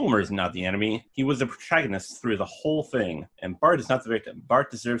again. Homer is not the enemy. He was the protagonist through the whole thing, and Bart is not the victim. Bart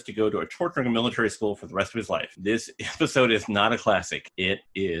deserves to go to a torturing military school for the rest of his life. This episode is not a classic. It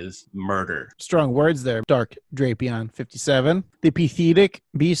is murder. Strong words there, Dark Drapion 57. The pathetic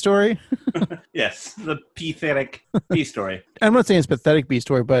B story. Yes, the pathetic B story. I'm not saying it's pathetic B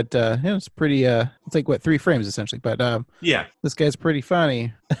story, but it's pretty. It's like what, 3 frames essentially. But yeah, this guy's pretty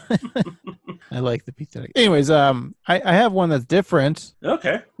funny. I like the pathetic. Anyways, I have one that's different.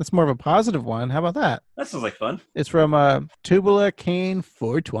 Okay, that's more of a positive one. How about that? That sounds like fun. It's from Tubula Kane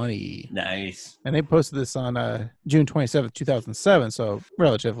 420. Nice. And they posted this on June 27th, 2007, so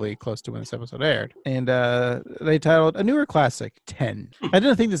relatively close to when this episode aired. And they titled A Newer Classic, 10. I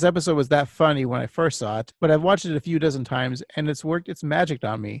didn't think this episode was that funny when I first saw it, but I've watched it a few dozen times, and it's worked its magic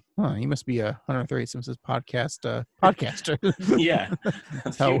on me. Huh, he must be a 138 Simpsons podcaster. Yeah,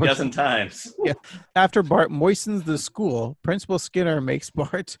 a few dozen times. Yeah. After Bart moistens the school, Principal Skinner makes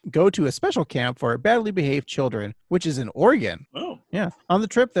Bart go to a special camp for badly behaved children, which is in Oregon. Oh. Yeah. On the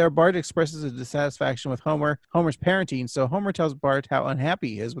trip there, Bart expresses his dissatisfaction with Homer's parenting, so Homer tells Bart how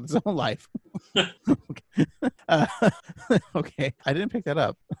unhappy he is with his own life. Okay. I didn't pick that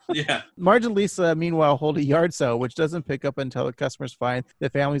up. Yeah. Marge and Lisa, meanwhile, hold a yard sale, which doesn't pick up until the customers find the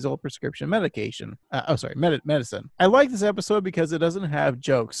family's old prescription medication. Medicine. I like this episode because it doesn't have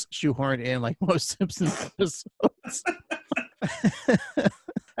jokes shoehorned in like most Simpsons episodes.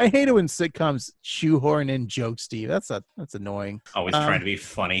 I hate it when sitcoms shoehorn in jokes, Steve. That's annoying. Always trying to be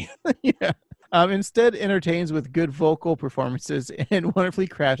funny. Yeah. Instead, entertains with good vocal performances and wonderfully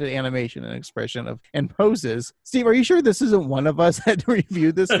crafted animation and expression and poses. Steve, are you sure this isn't one of us that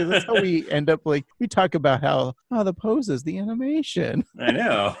reviewed this? Because that's how we end up we talk about how the poses, the animation. I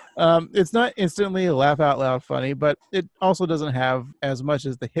know. It's not instantly laugh out loud funny, but it also doesn't have as much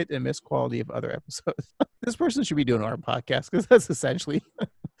as the hit and miss quality of other episodes. This person should be doing our podcast because that's essentially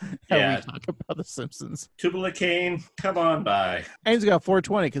how we talk about The Simpsons. Tubula Kane, come on by. And he's got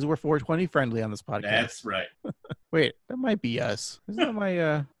 420 because we're 420 friendly on this podcast. That's right. Wait, that might be us. Isn't that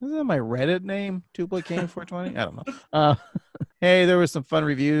my Reddit name? Tubula Kane 420? I don't know. Hey, there was some fun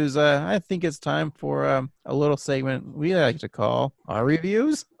reviews. I think it's time for a little segment we like to call Our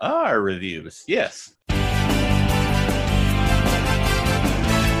Reviews. Our Reviews, yes.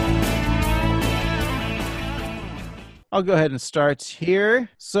 I'll go ahead and start here.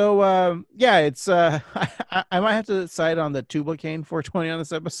 So, it's I might have to side on the Tubula Kane 420 on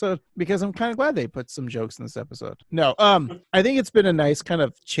this episode because I'm kind of glad they put some jokes in this episode. No, I think it's been a nice kind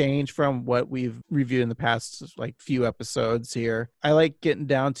of change from what we've reviewed in the past few episodes here. I like getting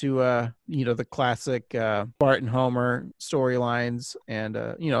down to the classic Bart and Homer storylines, and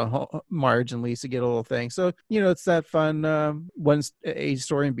Marge and Lisa get a little thing. So it's that fun one A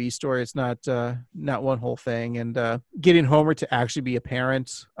story and B story. It's not one whole thing, and getting Homer to actually be a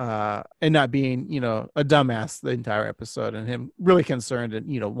parent and not being a dumbass the entire episode, and him really concerned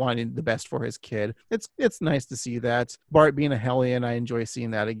and wanting the best for his kid. It's nice to see that. Bart being a hellion, I enjoy seeing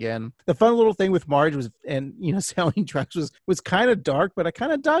that again. The fun little thing with Marge was selling drugs was kind of dark, but I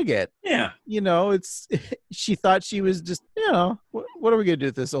kind of dug it. Yeah. She thought she was just, what are we going to do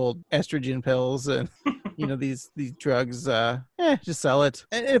with this old estrogen pills and, these drugs, just sell it.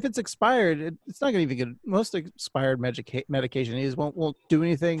 And if it's expired, it's not going to even get, most expired medication won't do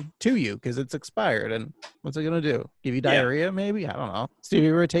anything to you because it's expired. And what's it going to do? Give you diarrhea, maybe? I don't know. Steve, you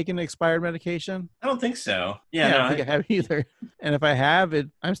ever taken expired medication? I don't think so. I don't think I have either. And if I have it,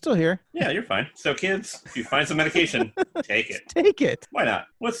 I'm still here. Yeah, you're fine. So kids, if you find some medication, take it. Take it. Why not?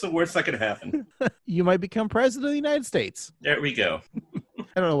 What's the worst that could happen? You might become president of the United States. There we go.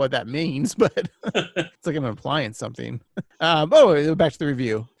 I don't know what that means, but it's like I'm implying something. Back to the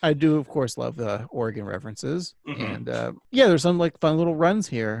review. I do, of course, love the Oregon references. Mm-hmm. And there's some fun little runs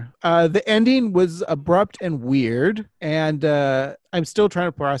here. The ending was abrupt and weird, and I'm still trying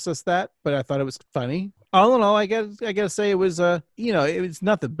to process that, but I thought it was funny. All in all, I gotta say it was it was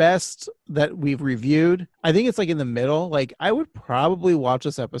not the best that we've reviewed. I think it's like in the middle. Like I would probably watch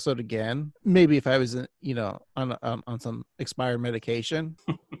this episode again, maybe if I was on some expired medication,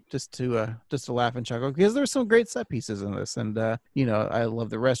 just to laugh and chuckle, because there's some great set pieces in this, and I love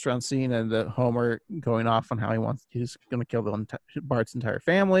the restaurant scene and the Homer going off on how he's going to kill Bart's entire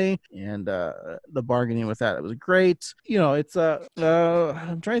family, and the bargaining with that. It was great. It's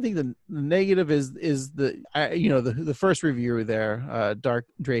I'm trying to think. The negative is the first review there, Dark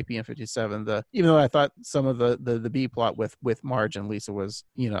Drapey and 57. Even though I thought some of the B plot with Marge and Lisa was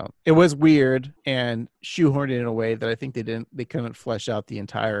it was weird and shoehorned in a way that I think they couldn't flesh out the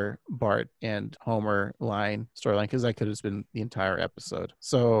entire Bart and Homer storyline, because that could have been the entire episode.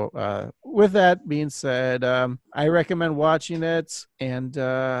 So with that being said, I recommend watching it. And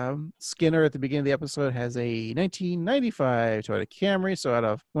Skinner at the beginning of the episode has a 1995 Toyota Camry. So out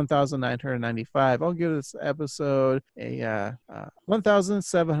of 1,995, I'll give this episode a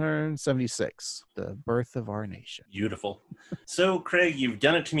 1,776. The Birth of Our Nation. Beautiful. So, Craig, you've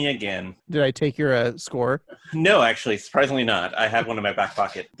done it to me again. Did I take your score? No, actually, surprisingly not. I had one in my back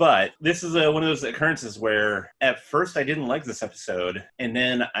pocket. But this is one of those occurrences where at first I didn't like this episode, and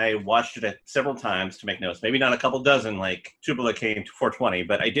then I watched it several times to make notes. Maybe not a couple dozen like Tupelo came to 420,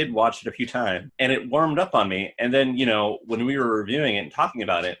 but I did watch it a few times, and it warmed up on me. And then, when we were reviewing it and talking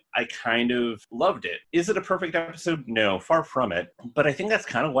about it, I kind of loved it. Is it a perfect episode? No, far from it. But I think that's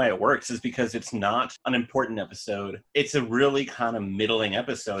kind of why it works, is because it's not an important episode. It's a really kind of middling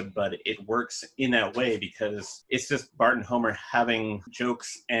episode, but it works in that way because it's just Bart and Homer having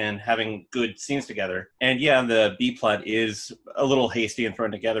jokes and having good scenes together. And yeah, the B plot is a little hasty and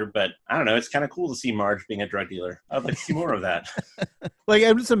thrown together, but I don't know, it's kind of cool to see Marge being a drug dealer. I'd like to see more of that. Like,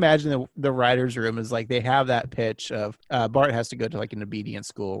 I'm just imagining the writer's room is like, they have that pitch of Bart has to go to like an obedience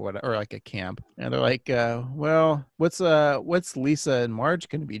school or like a camp, and they're like, well, what's Lisa and Marge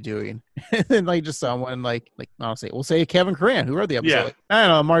going to be doing? And then like just someone like honestly, we'll say Kevin Cran, who wrote the episode. Yeah. Like, I don't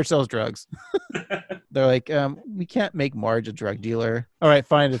know, Marge sells drugs. They're like, we can't make Marge a drug dealer. All right,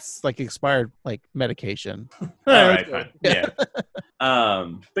 fine. It's like expired like medication. All right, fine. Yeah.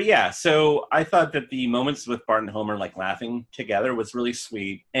 But yeah, so I thought that the moments with Bart and Homer like laughing together was really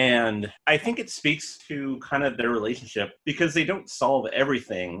sweet. And I think it speaks to kind of their relationship because they don't solve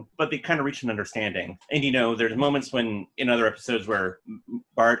everything, but they kind of reach an understanding. And, there's moments when in other episodes where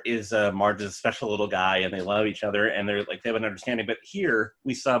Bart is Marge's special little guy and they love each other and they have an understanding. But here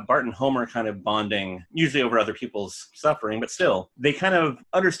we saw Bart and Homer kind of bonding, usually over other people's suffering, but still they kind of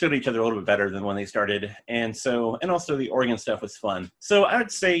understood each other a little bit better than when they started. And also the Oregon stuff was fun. So I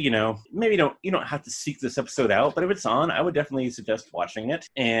would say, maybe you don't have to seek this episode out, but if it's on, I would definitely suggest watching it.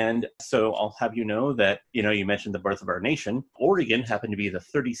 And so I'll have you know that, you mentioned the birth of our nation. Oregon happened to be the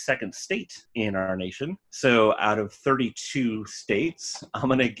 32nd state in our nation. So out of 32 states, I'm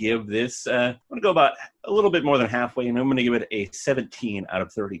going to give this, I'm going to go about a little bit more than halfway, and I'm going to give it a 17 out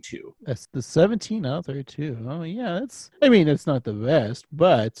of 32. That's the 17 out of 32. Oh, yeah, it's not the best,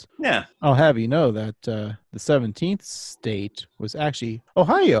 but yeah, I'll have you know that the 17th state was actually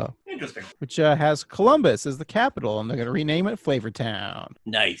Ohio. Interesting. Which has Columbus as the capital, and they're going to rename it Flavortown.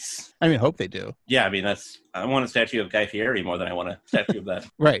 Nice. I hope they do. Yeah, I want a statue of Guy Fieri more than I want a statue of that.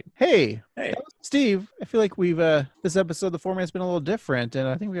 Right. Hey, Steve, I feel like we've, this episode, the format's been a little different, and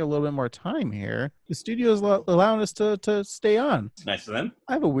I think we have a little bit more time here. The studio is allowing us to stay on. It's nice of them.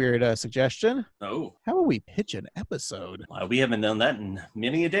 I have a weird suggestion. Oh. How about we pitch an episode? Well, we haven't done that in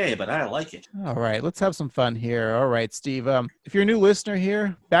many a day, but I like it. All right, let's have some fun here. All right, Steve, if you're a new listener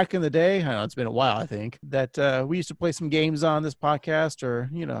here, back in the day, I know it's been a while, I think, that we used to play some games on this podcast or,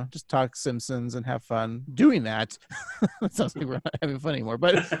 just talk Simpsons and have fun doing that. It sounds like we're not having fun anymore,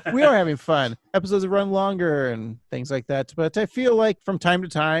 but we are having fun. Episodes run longer and things like that. But I feel like from time to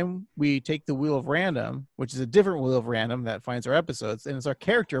time, we take the Wheel of Random, which is a different Wheel of Random that finds our episodes, and it's our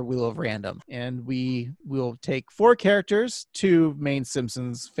character Wheel of Random. And we will take 4 characters, 2 main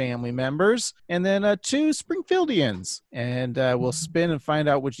Simpsons family members, and then 2 Springfieldians. And we'll spin and find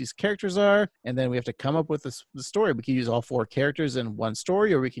out which these characters are, and then we have to come up with the story. We can use all 4 characters in one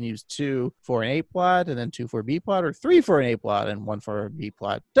story, or we can use 2 for an A plot, and then 2 for a B plot, or 3 for an A plot and 1 for a B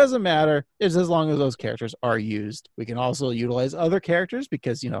plot. Doesn't matter. It's as long as those characters are used. We can also utilize other characters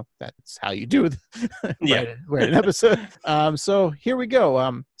because, that's how you do it. Write an episode. So here we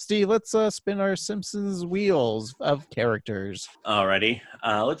go. Steve, let's spin our Simpsons wheels of characters. Alrighty.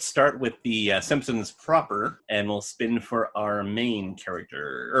 Let's start with the Simpsons proper, and we'll spin for our main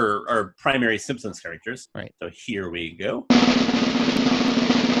character, or our primary Simpsons characters. Right. So here we go.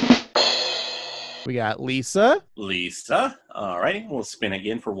 We got Lisa. Alrighty. We'll spin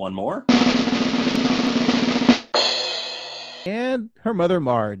again for one more. And her mother,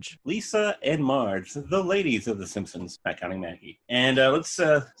 Marge. Lisa and Marge, the ladies of The Simpsons, not counting Maggie. And let's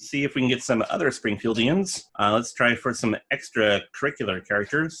see if we can get some other Springfieldians. Let's try for some extracurricular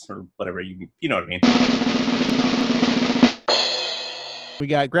characters, or whatever, you know what I mean. We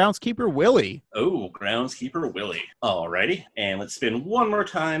got Groundskeeper Willie. Oh, Groundskeeper Willie. Alrighty, and let's spin one more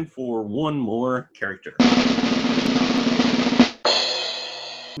time for one more character.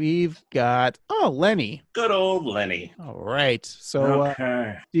 We've got, Lenny. Good old Lenny. All right. So,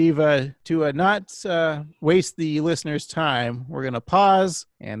 Okay. Steve, to not waste the listeners' time, we're going to pause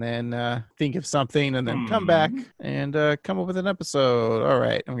and then think of something and then come back and come up with an episode. All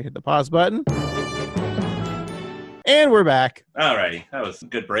right. I'm going to hit the pause button. And we're back. Alrighty, that was a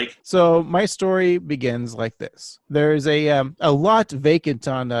good break. So my story begins like this. There's a lot vacant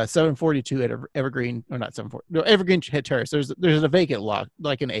on 742 at Evergreen, or not 740, no, Evergreen Terrace. There's a vacant lot,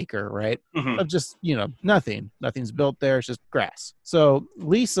 like an acre, right? Of just, nothing. Nothing's built there. It's just grass. So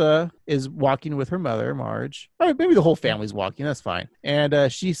Lisa is walking with her mother, Marge. Or maybe the whole family's walking. That's fine.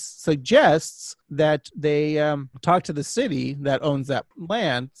 And she suggests that they talk to the city that owns that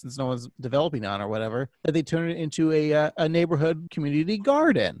land, since no one's developing on or whatever, that they turn it into a neighborhood community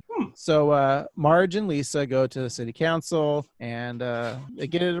garden. So Marge and Lisa go to the city council and they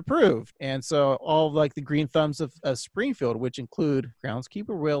get it approved. And so all of, like, the green thumbs of Springfield, which include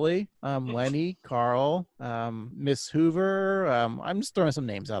Groundskeeper Willie, Lenny, Carl, Miss Hoover. I'm just throwing some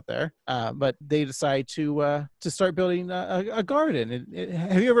names out there. But they decide to start building a garden.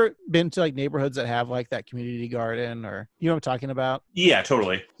 Have you ever been to, like, neighborhoods that have, like, that community garden, or you know what I'm talking about? Yeah,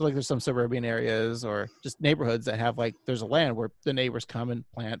 totally. So, like, there's some suburban areas or just neighborhoods that have, like, there's a land where the neighbors come and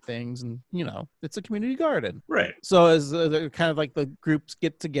plant things, and it's a community garden. Right. So as they're kind of like the groups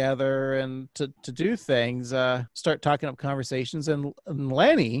get together and to do things, start talking up conversations, and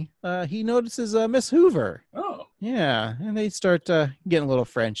Lenny, he notices Miss Hoover. Oh. Yeah, and they start getting a little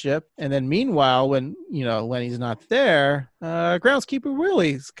friendship. And then meanwhile, when Lenny's not there, Groundskeeper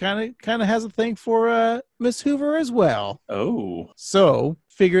Willie's kind of has a thing for Miss Hoover as well. Oh. So,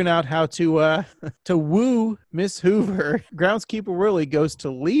 figuring out how to woo Miss Hoover, Groundskeeper Willie goes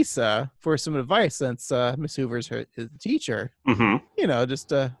to Lisa for some advice, since Miss Hoover's his teacher.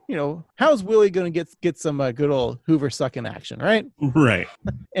 How's Willie going to get some good old Hoover sucking action, right? Right.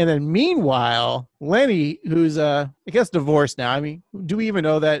 And then meanwhile, Lenny, who's I guess divorced now. I mean, do we even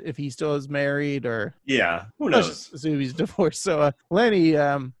know that if he still is married, or? Yeah, who knows? Let's just assume he's divorced. So Lenny,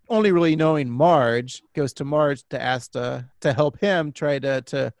 only really knowing Marge, goes to Marge to ask to help him try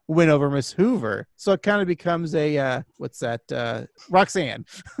to win over Miss Hoover. So it kind of becomes a Roxanne.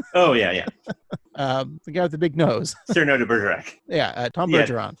 Oh yeah. The guy with the big nose. Cyrano de Bergerac. Yeah, Tom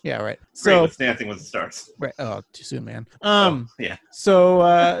Bergeron. Yeah, right. So it's Dancing with the Stars. Right. Oh, too soon, man. Yeah.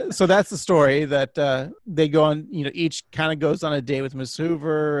 So that's the story that they go on. Each kind of goes on a date with Miss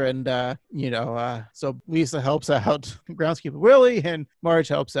Hoover, and so Lisa helps out Groundskeeper Willie, and Marge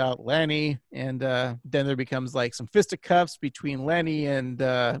helps out Lenny, and then there becomes like some fisticuffs between Lenny and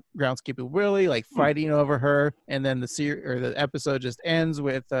Groundskeeper Willie, like fighting over her, and then the episode just ends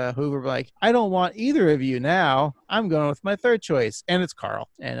with Hoover like, I don't want either of you now. I'm going with my third choice, and it's Carl.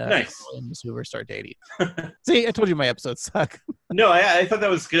 And nice. Carl and Miss Hoover start dating. See, I told you my episodes suck. No, I thought that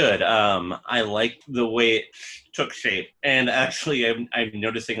was good. I liked the way it took shape, and actually I'm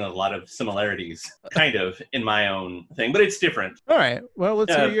noticing a lot of similarities kind of in my own thing, but it's different. All right, well,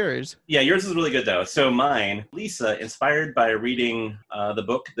 let's hear yours. Yeah, yours is really good though. So mine, Lisa, inspired by reading the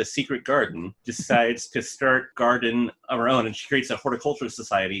book The Secret Garden, decides to start garden of her own, and she creates a horticultural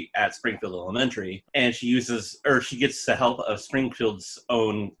society at Springfield Elementary, and she gets the help of Springfield's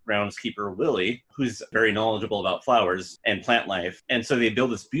own groundskeeper Willie, who's very knowledgeable about flowers and plant life. And so they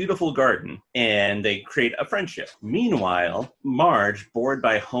build this beautiful garden, and they create a friendship. Meanwhile, Marge, bored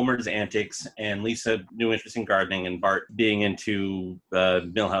by Homer's antics and Lisa new interest in gardening and Bart being into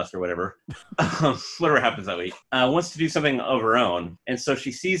Millhouse or whatever happens that week, wants to do something of her own. And so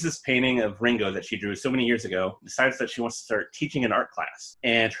she sees this painting of Ringo that she drew so many years ago, decides that she wants to start teaching an art class.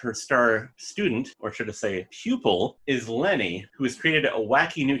 And her star student, or should I say pupil, is Lenny, who has created a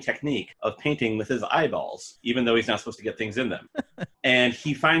wacky new technique of painting with his eyeballs, even though he's not supposed to get things in them. And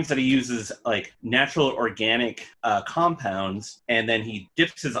he finds that he uses like natural organic compounds, and then he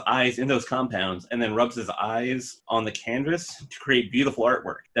dips his eyes in those compounds and then rubs his eyes on the canvas to create beautiful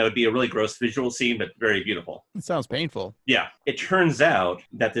artwork. That would be a really gross visual scene, but very beautiful. It sounds painful. Yeah. It turns out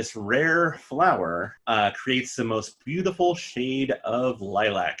that this rare flower creates the most beautiful shade of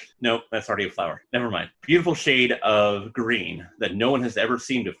lilac. Nope, that's already a flower. Never mind. Beautiful shade of green that no one has ever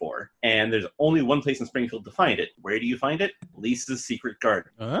seen before. And there's only one place in Springfield to find it. Where do you find it? Lisa's secret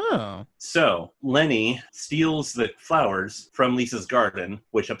garden. Oh. So Lenny steals steals the flowers from Lisa's garden,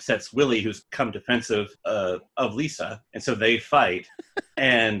 which upsets Willie, who's come defensive of Lisa. And so they fight.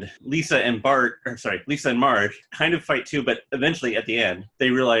 And Lisa and Marge kind of fight too, but eventually at the end, they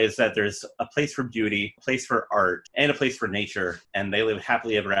realize that there's a place for beauty, a place for art, and a place for nature, and they live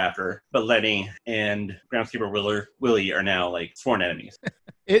happily ever after. But Lenny and groundskeeper Willie are now like sworn enemies.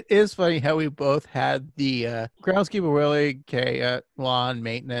 It is funny how we both had the groundskeeper Willie, lawn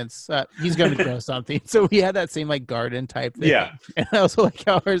maintenance. He's going to grow something. So we had that same like garden type thing. Yeah. And I also like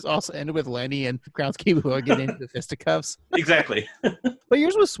how ours also ended with Lenny and groundskeeper Willie getting into fisticuffs. Exactly. But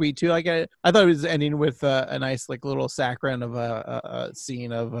yours was sweet too. Like I thought it was ending with a nice like little saccharine of a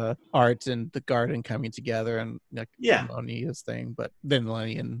scene of art and the garden coming together and like harmonious thing. But then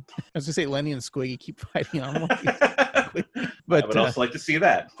Lenny and Squiggy keep fighting on. But I would also like to see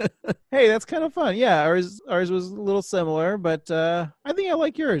that. Hey, that's kind of fun. Yeah, ours was a little similar, but I think I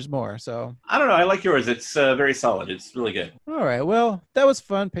like yours more. So I don't know. I like yours. It's very solid. It's really good. All right. Well, that was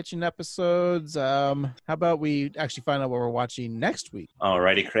fun pitching episodes. How about we actually find out what we're watching next week?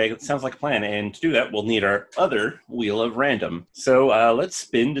 Alrighty, Craig. It sounds like a plan. And to do that, we'll need our other Wheel of Random. So let's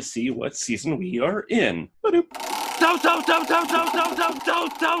spin to see what season we are in. Ba-doop.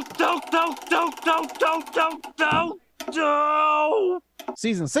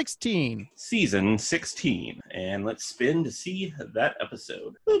 Season 16. Season 16. And let's spin to see that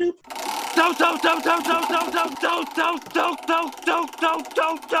episode.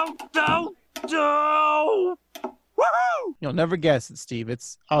 You'll never guess it, Steve.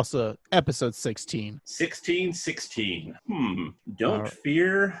 It's also episode 16. 16. Don't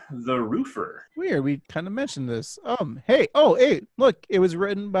fear the roofer. Weird. We kind of mentioned this. Hey, look, it was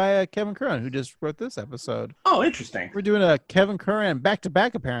written by Kevin Curran, who just wrote this episode. Oh, interesting. We're doing a Kevin Curran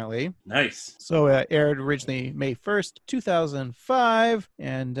back-to-back, apparently. Nice. So it aired originally May 1st, 2005.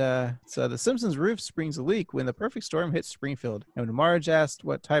 And so The Simpsons roof springs a leak when the perfect storm hits Springfield. And when Marge asked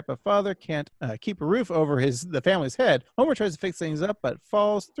what type of father can't keep a roof over the family's head, Homer tries to fix things up, but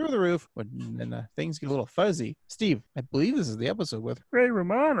falls through the roof when things get a little fuzzy. Steve, I believe this is the episode with Ray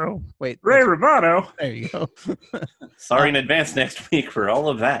Romano. Wait. Ray Romano? There you go. Sorry in advance next week for all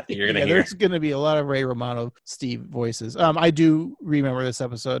of that you're going to hear. There's going to be a lot of Ray Romano, Steve voices. I do remember this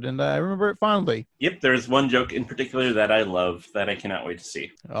episode, and I remember it fondly. Yep, there's one joke in particular that I love that I cannot wait to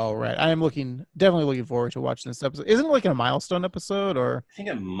see. All right. I am definitely looking forward to watching this episode. Isn't it like a milestone episode, or? I think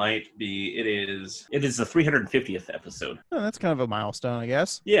it might be. It is the 350th episode. Oh, that's kind of a milestone, I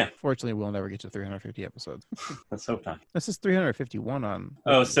guess. Yeah. Fortunately, we'll never get to 350 episodes. Let's hope not. This is 351 on...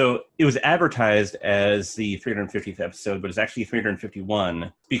 Oh, so it was advertised as the 350th episode, but it's actually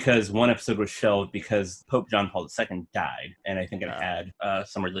 351 because one episode was shelved because Pope John Paul II died, and I think it had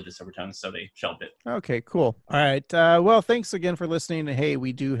some religious overtones, so they shelved it. Okay, cool. All right. Well, thanks again for listening. Hey,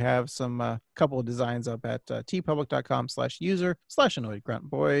 we do have some couple of designs up at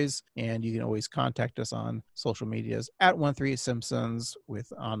tpublic.com/user/annoyedgruntboys, and you can always contact us on social medias at 13simpsons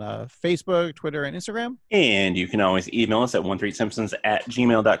on Facebook, Twitter, and Instagram. And you can always email us at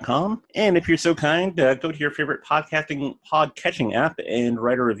 13simpsons@gmail.com. And if you're so kind, go to your favorite podcatching app and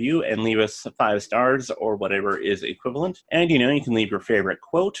write a review and leave us 5 stars or whatever is equivalent. And you can leave your favorite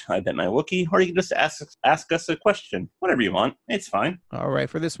quote, I bet my Wookiee, or you can just ask us a question. Whatever you want. It's fine. All right.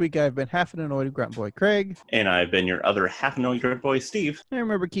 For this week, I've been half an annoyed grunt boy, Craig. And I've been your other half annoyed grunt boy, Steve. And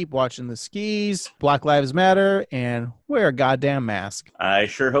remember, keep watching the skis, Black Lives Matter, and wear a goddamn mask. I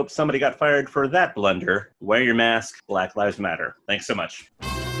sure hope somebody got fired for that blunder. Wear your mask. Black Lives Matter. Thanks so much.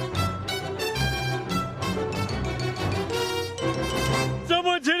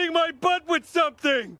 Someone's hitting my butt with something!